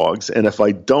my dogs. And if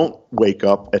I don't wake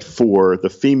up at 4, the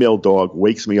female dog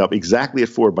wakes me up exactly at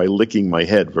 4 by licking my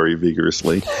head very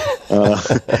vigorously.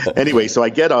 Anyway, so I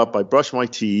get up, I brush my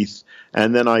teeth,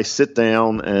 and then I sit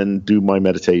down and do my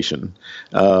meditation,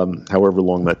 however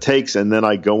long that takes. And then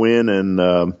I go in and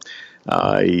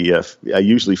I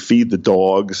usually feed the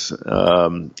dogs.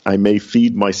 I may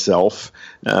feed myself.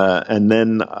 And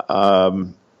then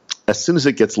as soon as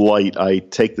it gets light, I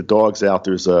take the dogs out.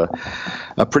 There's a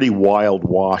pretty wild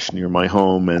wash near my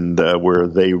home, and where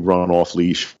they run off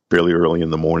leash fairly early in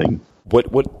the morning.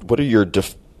 What are your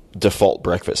default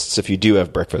breakfasts, if you do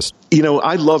have breakfast?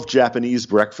 I love Japanese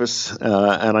breakfast,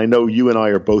 and I know you and I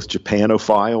are both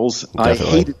Japanophiles.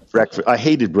 Definitely. I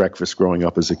hated breakfast growing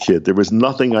up as a kid. There was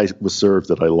nothing I was served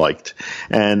that I liked.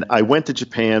 And I went to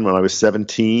Japan when I was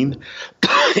 17.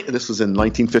 This was in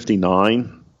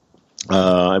 1959.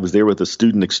 I was there with a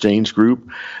student exchange group.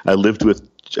 I lived with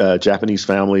Japanese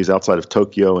families outside of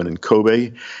Tokyo and in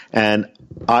Kobe. And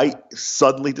I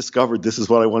suddenly discovered this is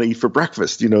what I want to eat for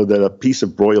breakfast. That a piece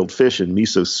of broiled fish and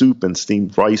miso soup and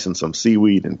steamed rice and some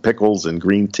seaweed and pickles and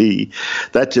green tea,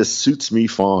 that just suits me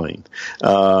fine.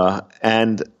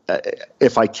 And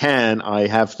if I can, I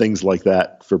have things like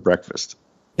that for breakfast.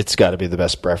 It's got to be the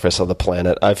best breakfast on the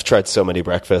planet. I've tried so many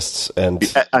breakfasts, and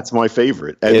that's my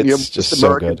favorite. And, it's just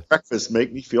American so good. Breakfasts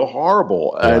make me feel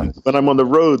horrible, Yeah. and when I'm on the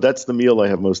road, that's the meal I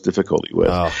have most difficulty with.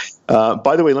 Oh.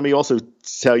 By the way, let me also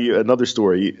tell you another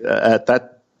story.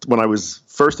 When I was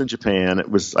first in Japan,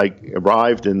 I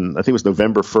arrived in, I think it was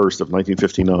November 1st of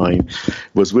 1959,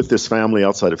 was with this family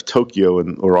outside of Tokyo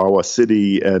in Urawa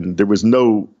City, and there was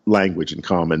no language in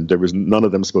common. None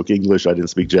of them spoke English. I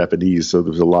didn't speak Japanese, so there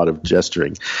was a lot of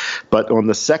gesturing. But on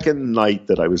the second night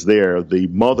that I was there, the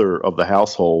mother of the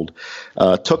household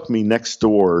took me next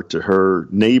door to her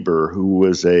neighbor, who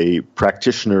was a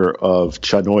practitioner of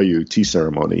Chanoyu tea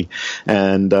ceremony.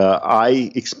 And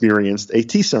I experienced a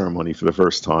tea ceremony for the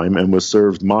first time and was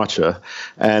served matcha.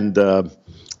 And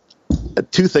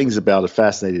two things about it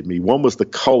fascinated me. One was the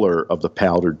color of the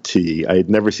powdered tea. I had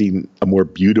never seen a more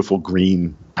beautiful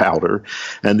green powder.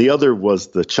 And the other was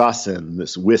the chasen,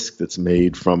 this whisk that's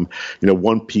made from,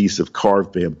 one piece of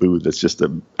carved bamboo that's just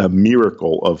a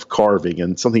miracle of carving.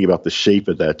 And something about the shape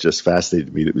of that just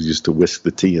fascinated me. That was used to whisk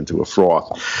the tea into a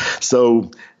froth.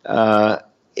 So,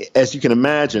 as you can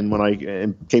imagine, when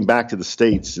I came back to the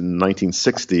States in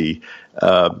 1960,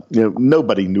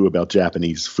 nobody knew about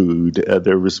Japanese food.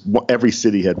 Every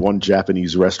city had one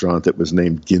Japanese restaurant that was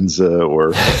named Ginza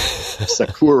or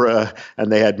Sakura, and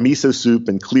they had miso soup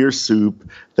and clear soup.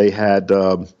 They had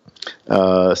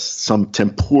some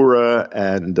tempura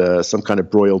and some kind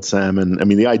of broiled salmon. I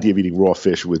mean, the idea of eating raw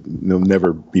fish would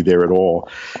never be there at all.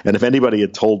 And if anybody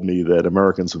had told me that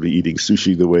Americans would be eating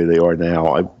sushi the way they are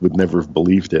now, I would never have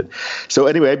believed it. So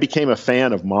anyway, I became a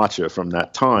fan of matcha from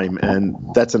that time,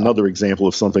 and that's another example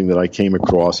of something that I came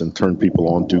across and turned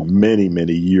people on to many,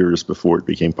 many years before it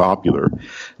became popular.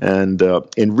 And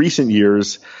in recent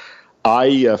years,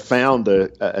 I found a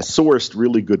sourced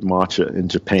really good matcha in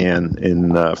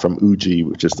Japan from Uji,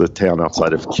 which is the town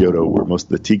outside of Kyoto where most of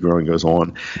the tea growing goes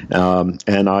on.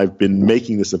 And I've been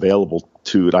making this available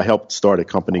to it. I helped start a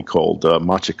company called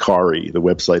Matchakari. The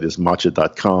website is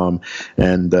matcha.com.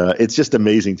 And it's just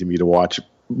amazing to me to watch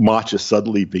matcha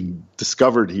suddenly being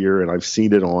discovered here, and I've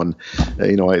seen it on,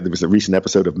 there was a recent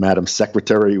episode of Madam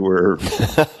Secretary where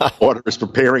Water is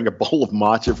preparing a bowl of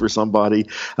matcha for somebody.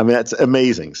 I mean, that's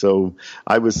amazing. So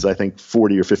I was, I think,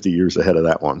 40 or 50 years ahead of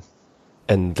that one.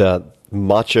 And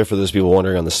Matcha, for those people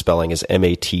wondering on the spelling, is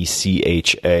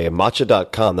M-A-T-C-H-A.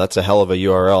 Matcha.com, that's a hell of a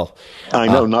URL. I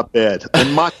know, not bad. And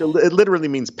matcha, it literally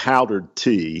means powdered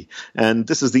tea. And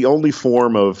this is the only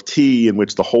form of tea in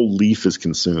which the whole leaf is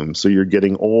consumed. So you're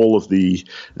getting all of the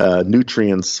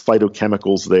nutrients,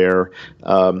 phytochemicals there.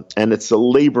 And it's a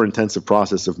labor-intensive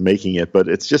process of making it, but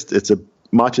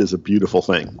matcha is a beautiful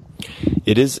thing.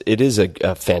 It is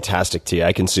a fantastic tea.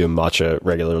 I consume matcha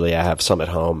regularly. I have some at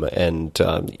home, and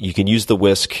you can use the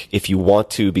whisk if you want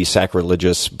to be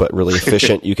sacrilegious but really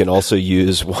efficient. You can also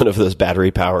use one of those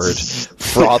battery-powered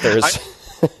frothers.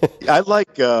 I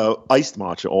like iced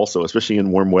matcha also, especially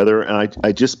in warm weather. And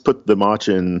I just put the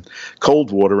matcha in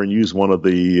cold water and use one of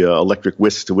the electric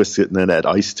whisks to whisk it and then add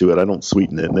ice to it. I don't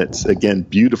sweeten it. And it's, again,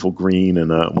 beautiful green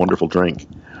and a wonderful drink.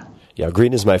 Yeah,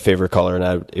 green is my favorite color,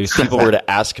 and if people were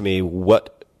to ask me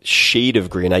what shade of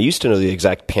green, I used to know the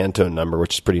exact Pantone number,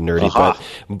 which is pretty nerdy,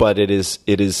 but it is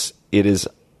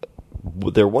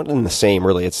they're one and the same,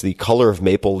 really. It's the color of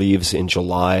maple leaves in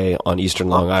July on eastern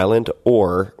Long Island,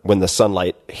 or when the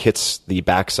sunlight hits the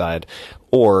backside,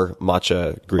 or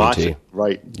matcha green tea.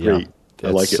 Right, great. Yeah,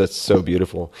 I like it. That's so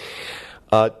beautiful.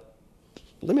 Let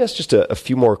me ask just a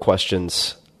few more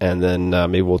questions. And then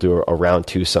maybe we'll do a round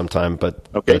two sometime. But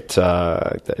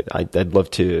I'd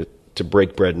love to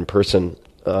break bread in person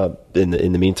in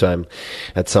the meantime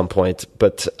at some point.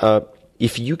 But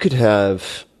if you could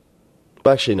have,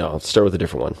 actually no, I'll start with a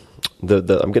different one.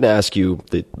 I'm going to ask you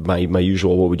my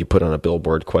usual "what would you put on a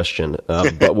billboard" question,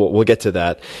 but we'll get to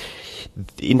that.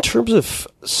 In terms of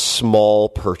small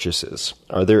purchases,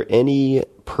 are there any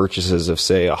purchases of,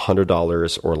 say,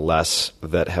 $100 or less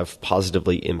that have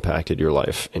positively impacted your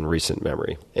life in recent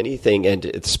memory? Anything, and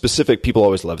it's specific, people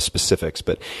always love specifics,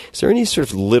 but is there any sort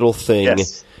of little thing?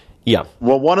 Yes. Yeah.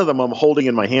 Well, one of them I'm holding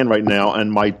in my hand right now,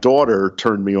 and my daughter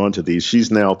turned me on to these. She's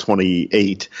now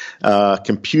 28.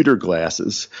 Computer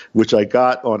glasses, which I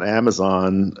got on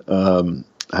Amazon.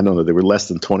 I don't know, they were less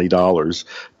than $20,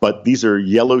 but these are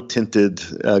yellow tinted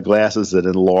glasses that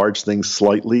enlarge things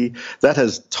slightly. That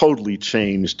has totally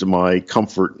changed my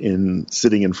comfort in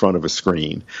sitting in front of a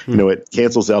screen. You know, it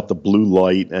cancels out the blue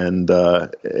light, and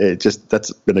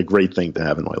that's been a great thing to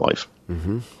have in my life.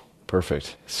 Mm-hmm.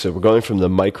 Perfect. So we're going from the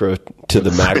micro to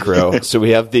the macro. So we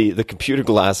have the computer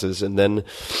glasses, and then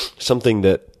something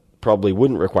that probably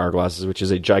wouldn't require glasses, which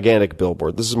is a gigantic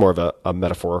billboard. This is more of a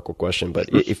metaphorical question, but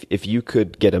if you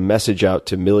could get a message out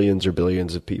to millions or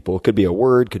billions of people, it could be a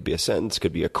word, could be a sentence,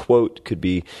 could be a quote, could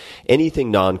be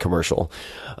anything non-commercial,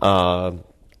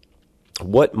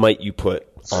 what might you put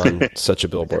on such a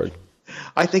billboard?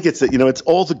 I think it's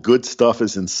all the good stuff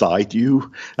is inside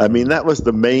you. I mean, that was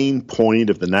the main point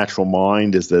of the natural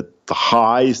mind, is that the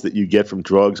highs that you get from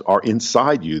drugs are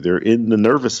inside you. They're in the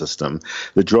nervous system.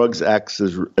 The drugs act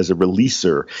as a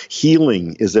releaser.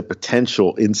 Healing is a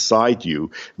potential inside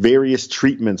you. Various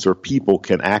treatments or people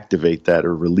can activate that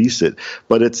or release it.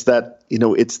 But it's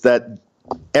that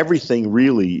everything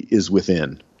really is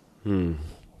within. Yeah,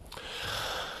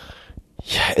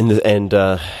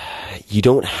 and you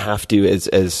don't have to,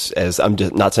 as I'm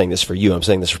just not saying this for you, I'm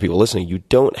saying this for people listening, you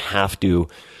don't have to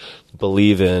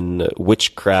believe in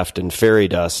witchcraft and fairy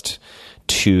dust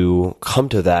to come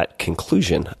to that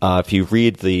conclusion. If you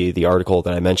read the article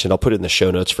that I mentioned, I'll put it in the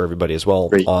show notes for everybody as well,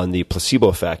 Great. On the placebo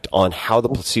effect, on how the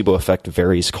placebo effect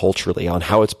varies culturally, on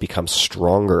how it's become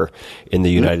stronger in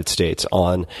the United States,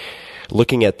 on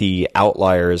looking at the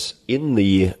outliers in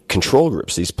the control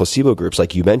groups, these placebo groups,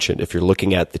 like you mentioned. If you're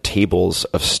looking at the tables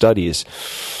of studies,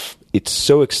 it's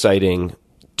so exciting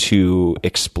to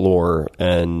explore,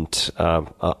 and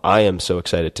I am so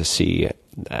excited to see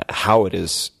how it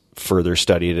is further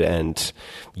studied and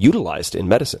utilized in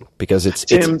medicine, because it's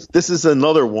Tim, this is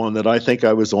another one that I think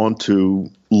I was on to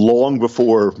long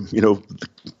before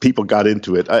people got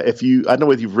into it. I don't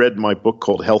know if you've read my book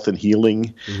called Health and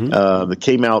Healing. That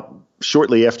came out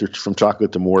shortly after From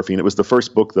Chocolate to Morphine. It was the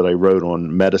first book that I wrote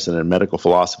on medicine and medical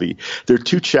philosophy. There are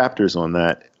 2 chapters on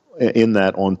that. In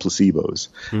that on placebos,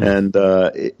 and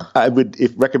I would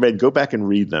recommend go back and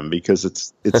read them, because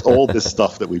it's all this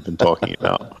stuff that we've been talking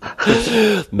about.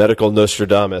 Medical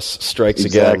Nostradamus strikes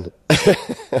again.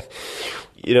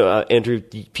 Andrew,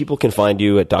 people can find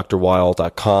you at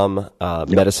drweil.com,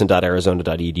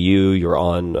 medicine.arizona.edu. You're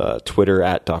on Twitter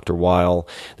at Dr. Weil.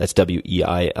 That's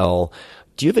WEIL.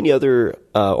 Do you have any other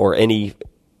or any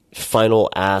final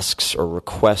asks or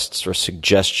requests or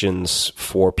suggestions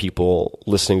for people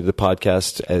listening to the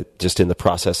podcast, just in the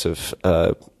process of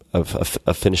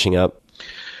finishing up?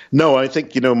 No, I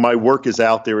think my work is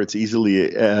out there. It's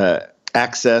easily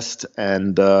accessed,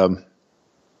 and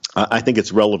I think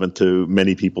it's relevant to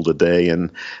many people today,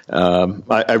 and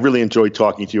I really enjoyed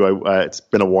talking to you. It's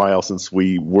been a while since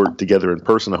we worked together in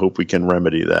person. I hope we can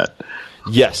remedy that.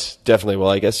 Yes, definitely.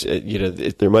 Well, I guess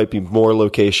there might be more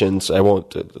locations. I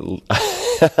won't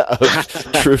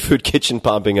True Food Kitchen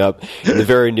popping up in the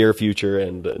very near future,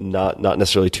 and not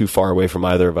necessarily too far away from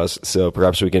either of us. So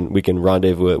perhaps we can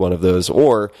rendezvous at one of those,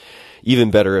 or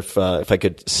even better if I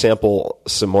could sample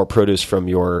some more produce from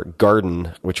your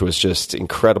garden, which was just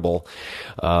incredible.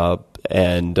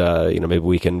 And maybe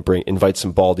we can invite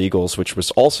some bald eagles, which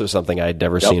was also something I had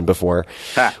never seen before.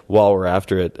 While we're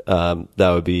after it, that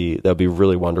would be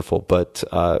really wonderful. But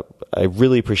I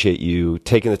really appreciate you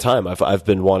taking the time. I've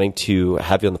been wanting to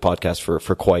have you on the podcast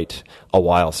for quite a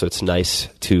while, so it's nice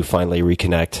to finally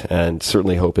reconnect, and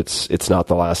certainly hope it's not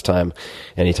the last time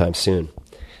anytime soon.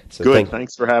 So good.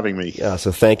 Thanks for having me. Yeah.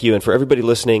 So thank you, and for everybody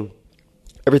listening,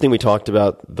 everything we talked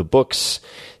about, the books,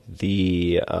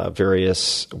 the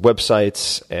various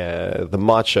websites, the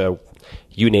matcha,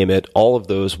 you name it, all of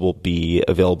those will be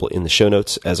available in the show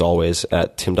notes, as always,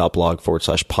 at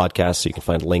tim.blog/podcast. So you can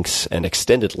find links and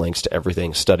extended links to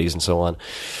everything, studies, and so on.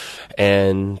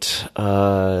 And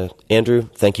Andrew,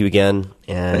 thank you again.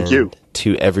 And thank you.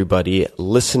 To everybody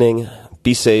listening,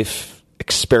 be safe,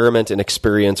 experiment and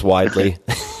experience widely.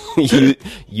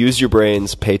 Use your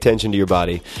brains, pay attention to your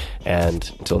body,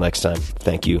 and until next time,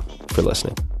 thank you for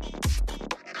listening.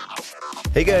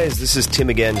 Hey guys, this is Tim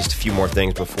again. Just a few more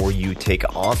things before you take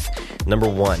off. Number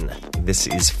one, this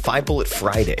is 5 Bullet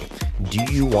Friday. Do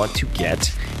you want to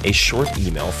get a short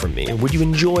email from me? Would you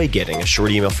enjoy getting a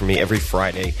short email from me every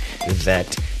Friday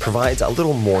that provides a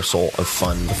little morsel of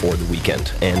fun before the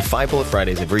weekend? And 5 Bullet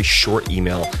Friday is a very short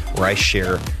email where I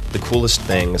share the coolest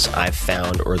things I've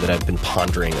found or that I've been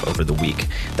pondering over the week.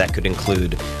 That could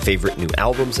include favorite new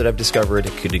albums that I've discovered.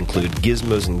 It could include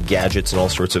gizmos and gadgets and all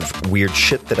sorts of weird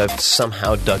shit that I've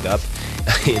somehow dug up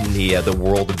in the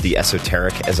world of the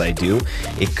esoteric as I do.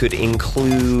 It could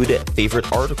include favorite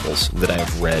articles that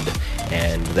I've read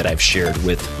and that I've shared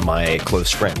with my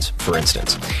close friends, for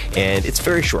instance. And it's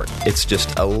very short. It's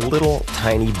just a little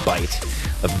tiny bite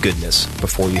of goodness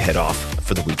before you head off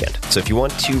for the weekend. So if you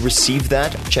want to receive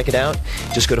that, check it out.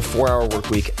 Just go to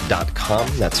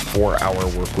 4hourworkweek.com. That's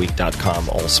 4hourworkweek.com,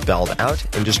 all spelled out,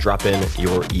 and just drop in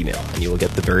your email, and you will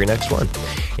get the very next one.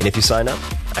 And if you sign up,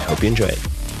 I hope you enjoy it.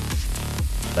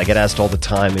 I get asked all the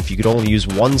time, if you could only use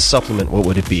one supplement, what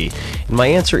would it be? And my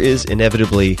answer is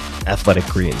inevitably Athletic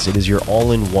Greens. It is your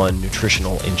all-in-one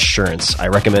nutritional insurance. I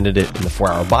recommended it in the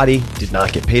 4-Hour Body, did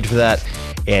not get paid for that,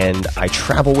 and I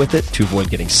travel with it to avoid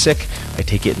getting sick. I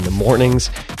take it in the mornings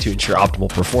to ensure optimal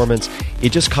performance.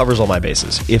 It just covers all my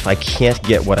bases if I can't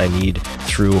get what I need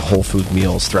through whole food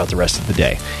meals throughout the rest of the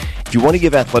day. If you want to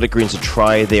give Athletic Greens a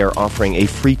try, they are offering a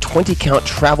free 20-count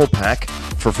travel pack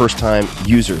for first-time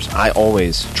users. I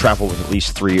always travel with at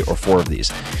least 3 or 4 of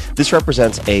these. This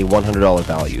represents a $100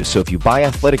 value, so if you buy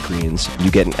Athletic Greens,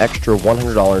 you get an extra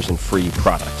 $100 in free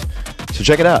product. So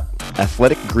check it out,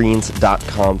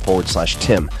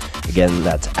 athleticgreens.com/Tim. Again,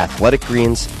 that's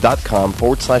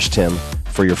athleticgreens.com/Tim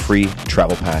for your free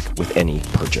travel pack with any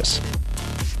purchase.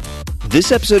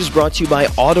 This episode is brought to you by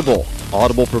Audible.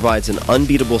 Audible provides an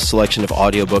unbeatable selection of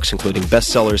audiobooks, including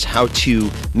bestsellers, how-to,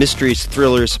 mysteries,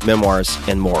 thrillers, memoirs,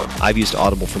 and more. I've used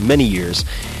Audible for many years,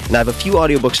 and I have a few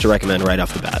audiobooks to recommend right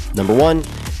off the bat. Number 1,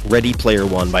 Ready Player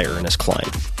One by Ernest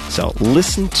Cline. So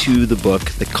listen to the book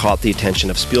that caught the attention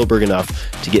of Spielberg enough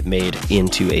to get made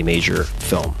into a major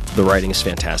film. The writing is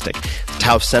fantastic.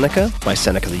 Tao of Seneca by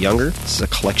Seneca the Younger. This is a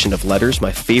collection of letters,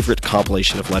 my favorite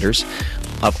compilation of letters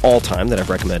of all time that I've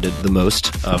recommended the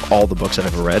most of all the books I've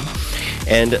ever read.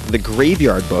 And The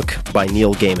Graveyard Book by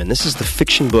Neil Gaiman. This is the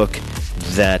fiction book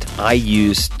that I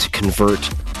use to convert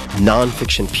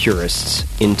nonfiction purists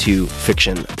into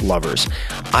fiction lovers.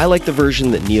 I like the version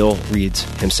that Neil reads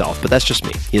himself, but that's just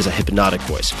me. He has a hypnotic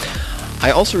voice. I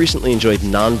also recently enjoyed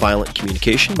Nonviolent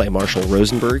Communication by Marshall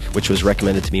Rosenberg, which was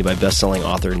recommended to me by best-selling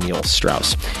author Neil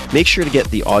Strauss. Make sure to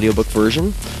get the audiobook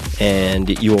version,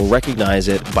 and you will recognize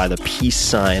it by the peace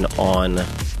sign on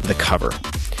the cover.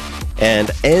 And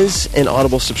as an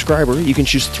Audible subscriber, you can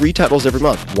choose 3 titles every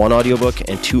month, 1 audiobook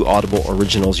and 2 Audible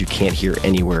originals you can't hear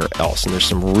anywhere else. And there's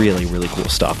some really, really cool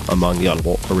stuff among the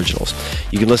Audible originals.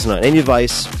 You can listen on any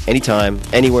device, anytime,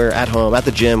 anywhere, at home, at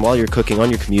the gym, while you're cooking,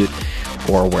 on your commute,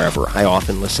 or wherever. I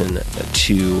often listen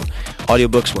to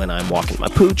audiobooks when I'm walking my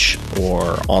pooch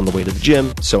or on the way to the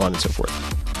gym, so on and so forth.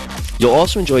 You'll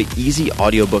also enjoy easy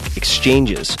audiobook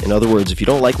exchanges. In other words, if you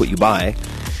don't like what you buy,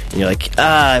 and you're like,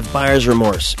 I have buyer's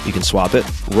remorse, you can swap it,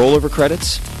 roll over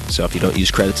credits, So if you don't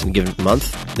use credits in a given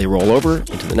month, they roll over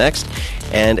into the next.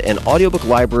 And an audiobook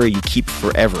library you keep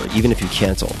forever, even if you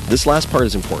cancel. This last part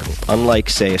is important. Unlike,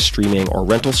 say, a streaming or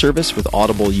rental service, with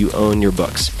Audible, you own your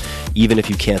books, even if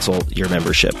you cancel your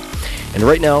membership. And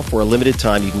right now, for a limited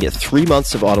time, you can get 3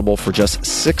 months of Audible for just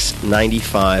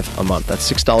 $6.95 a month.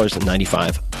 That's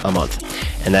 $6.95 a month.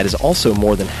 And that is also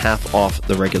more than half off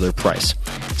the regular price.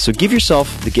 So give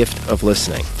yourself the gift of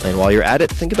listening. And while you're at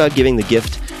it, think about giving the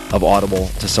gift of Audible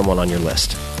to someone on your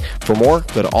list. For more,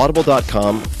 go to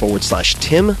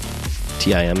audible.com/Tim,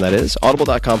 T-I-M that is,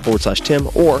 audible.com/Tim,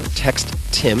 or text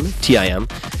Tim, T-I-M,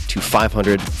 to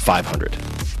 500-500.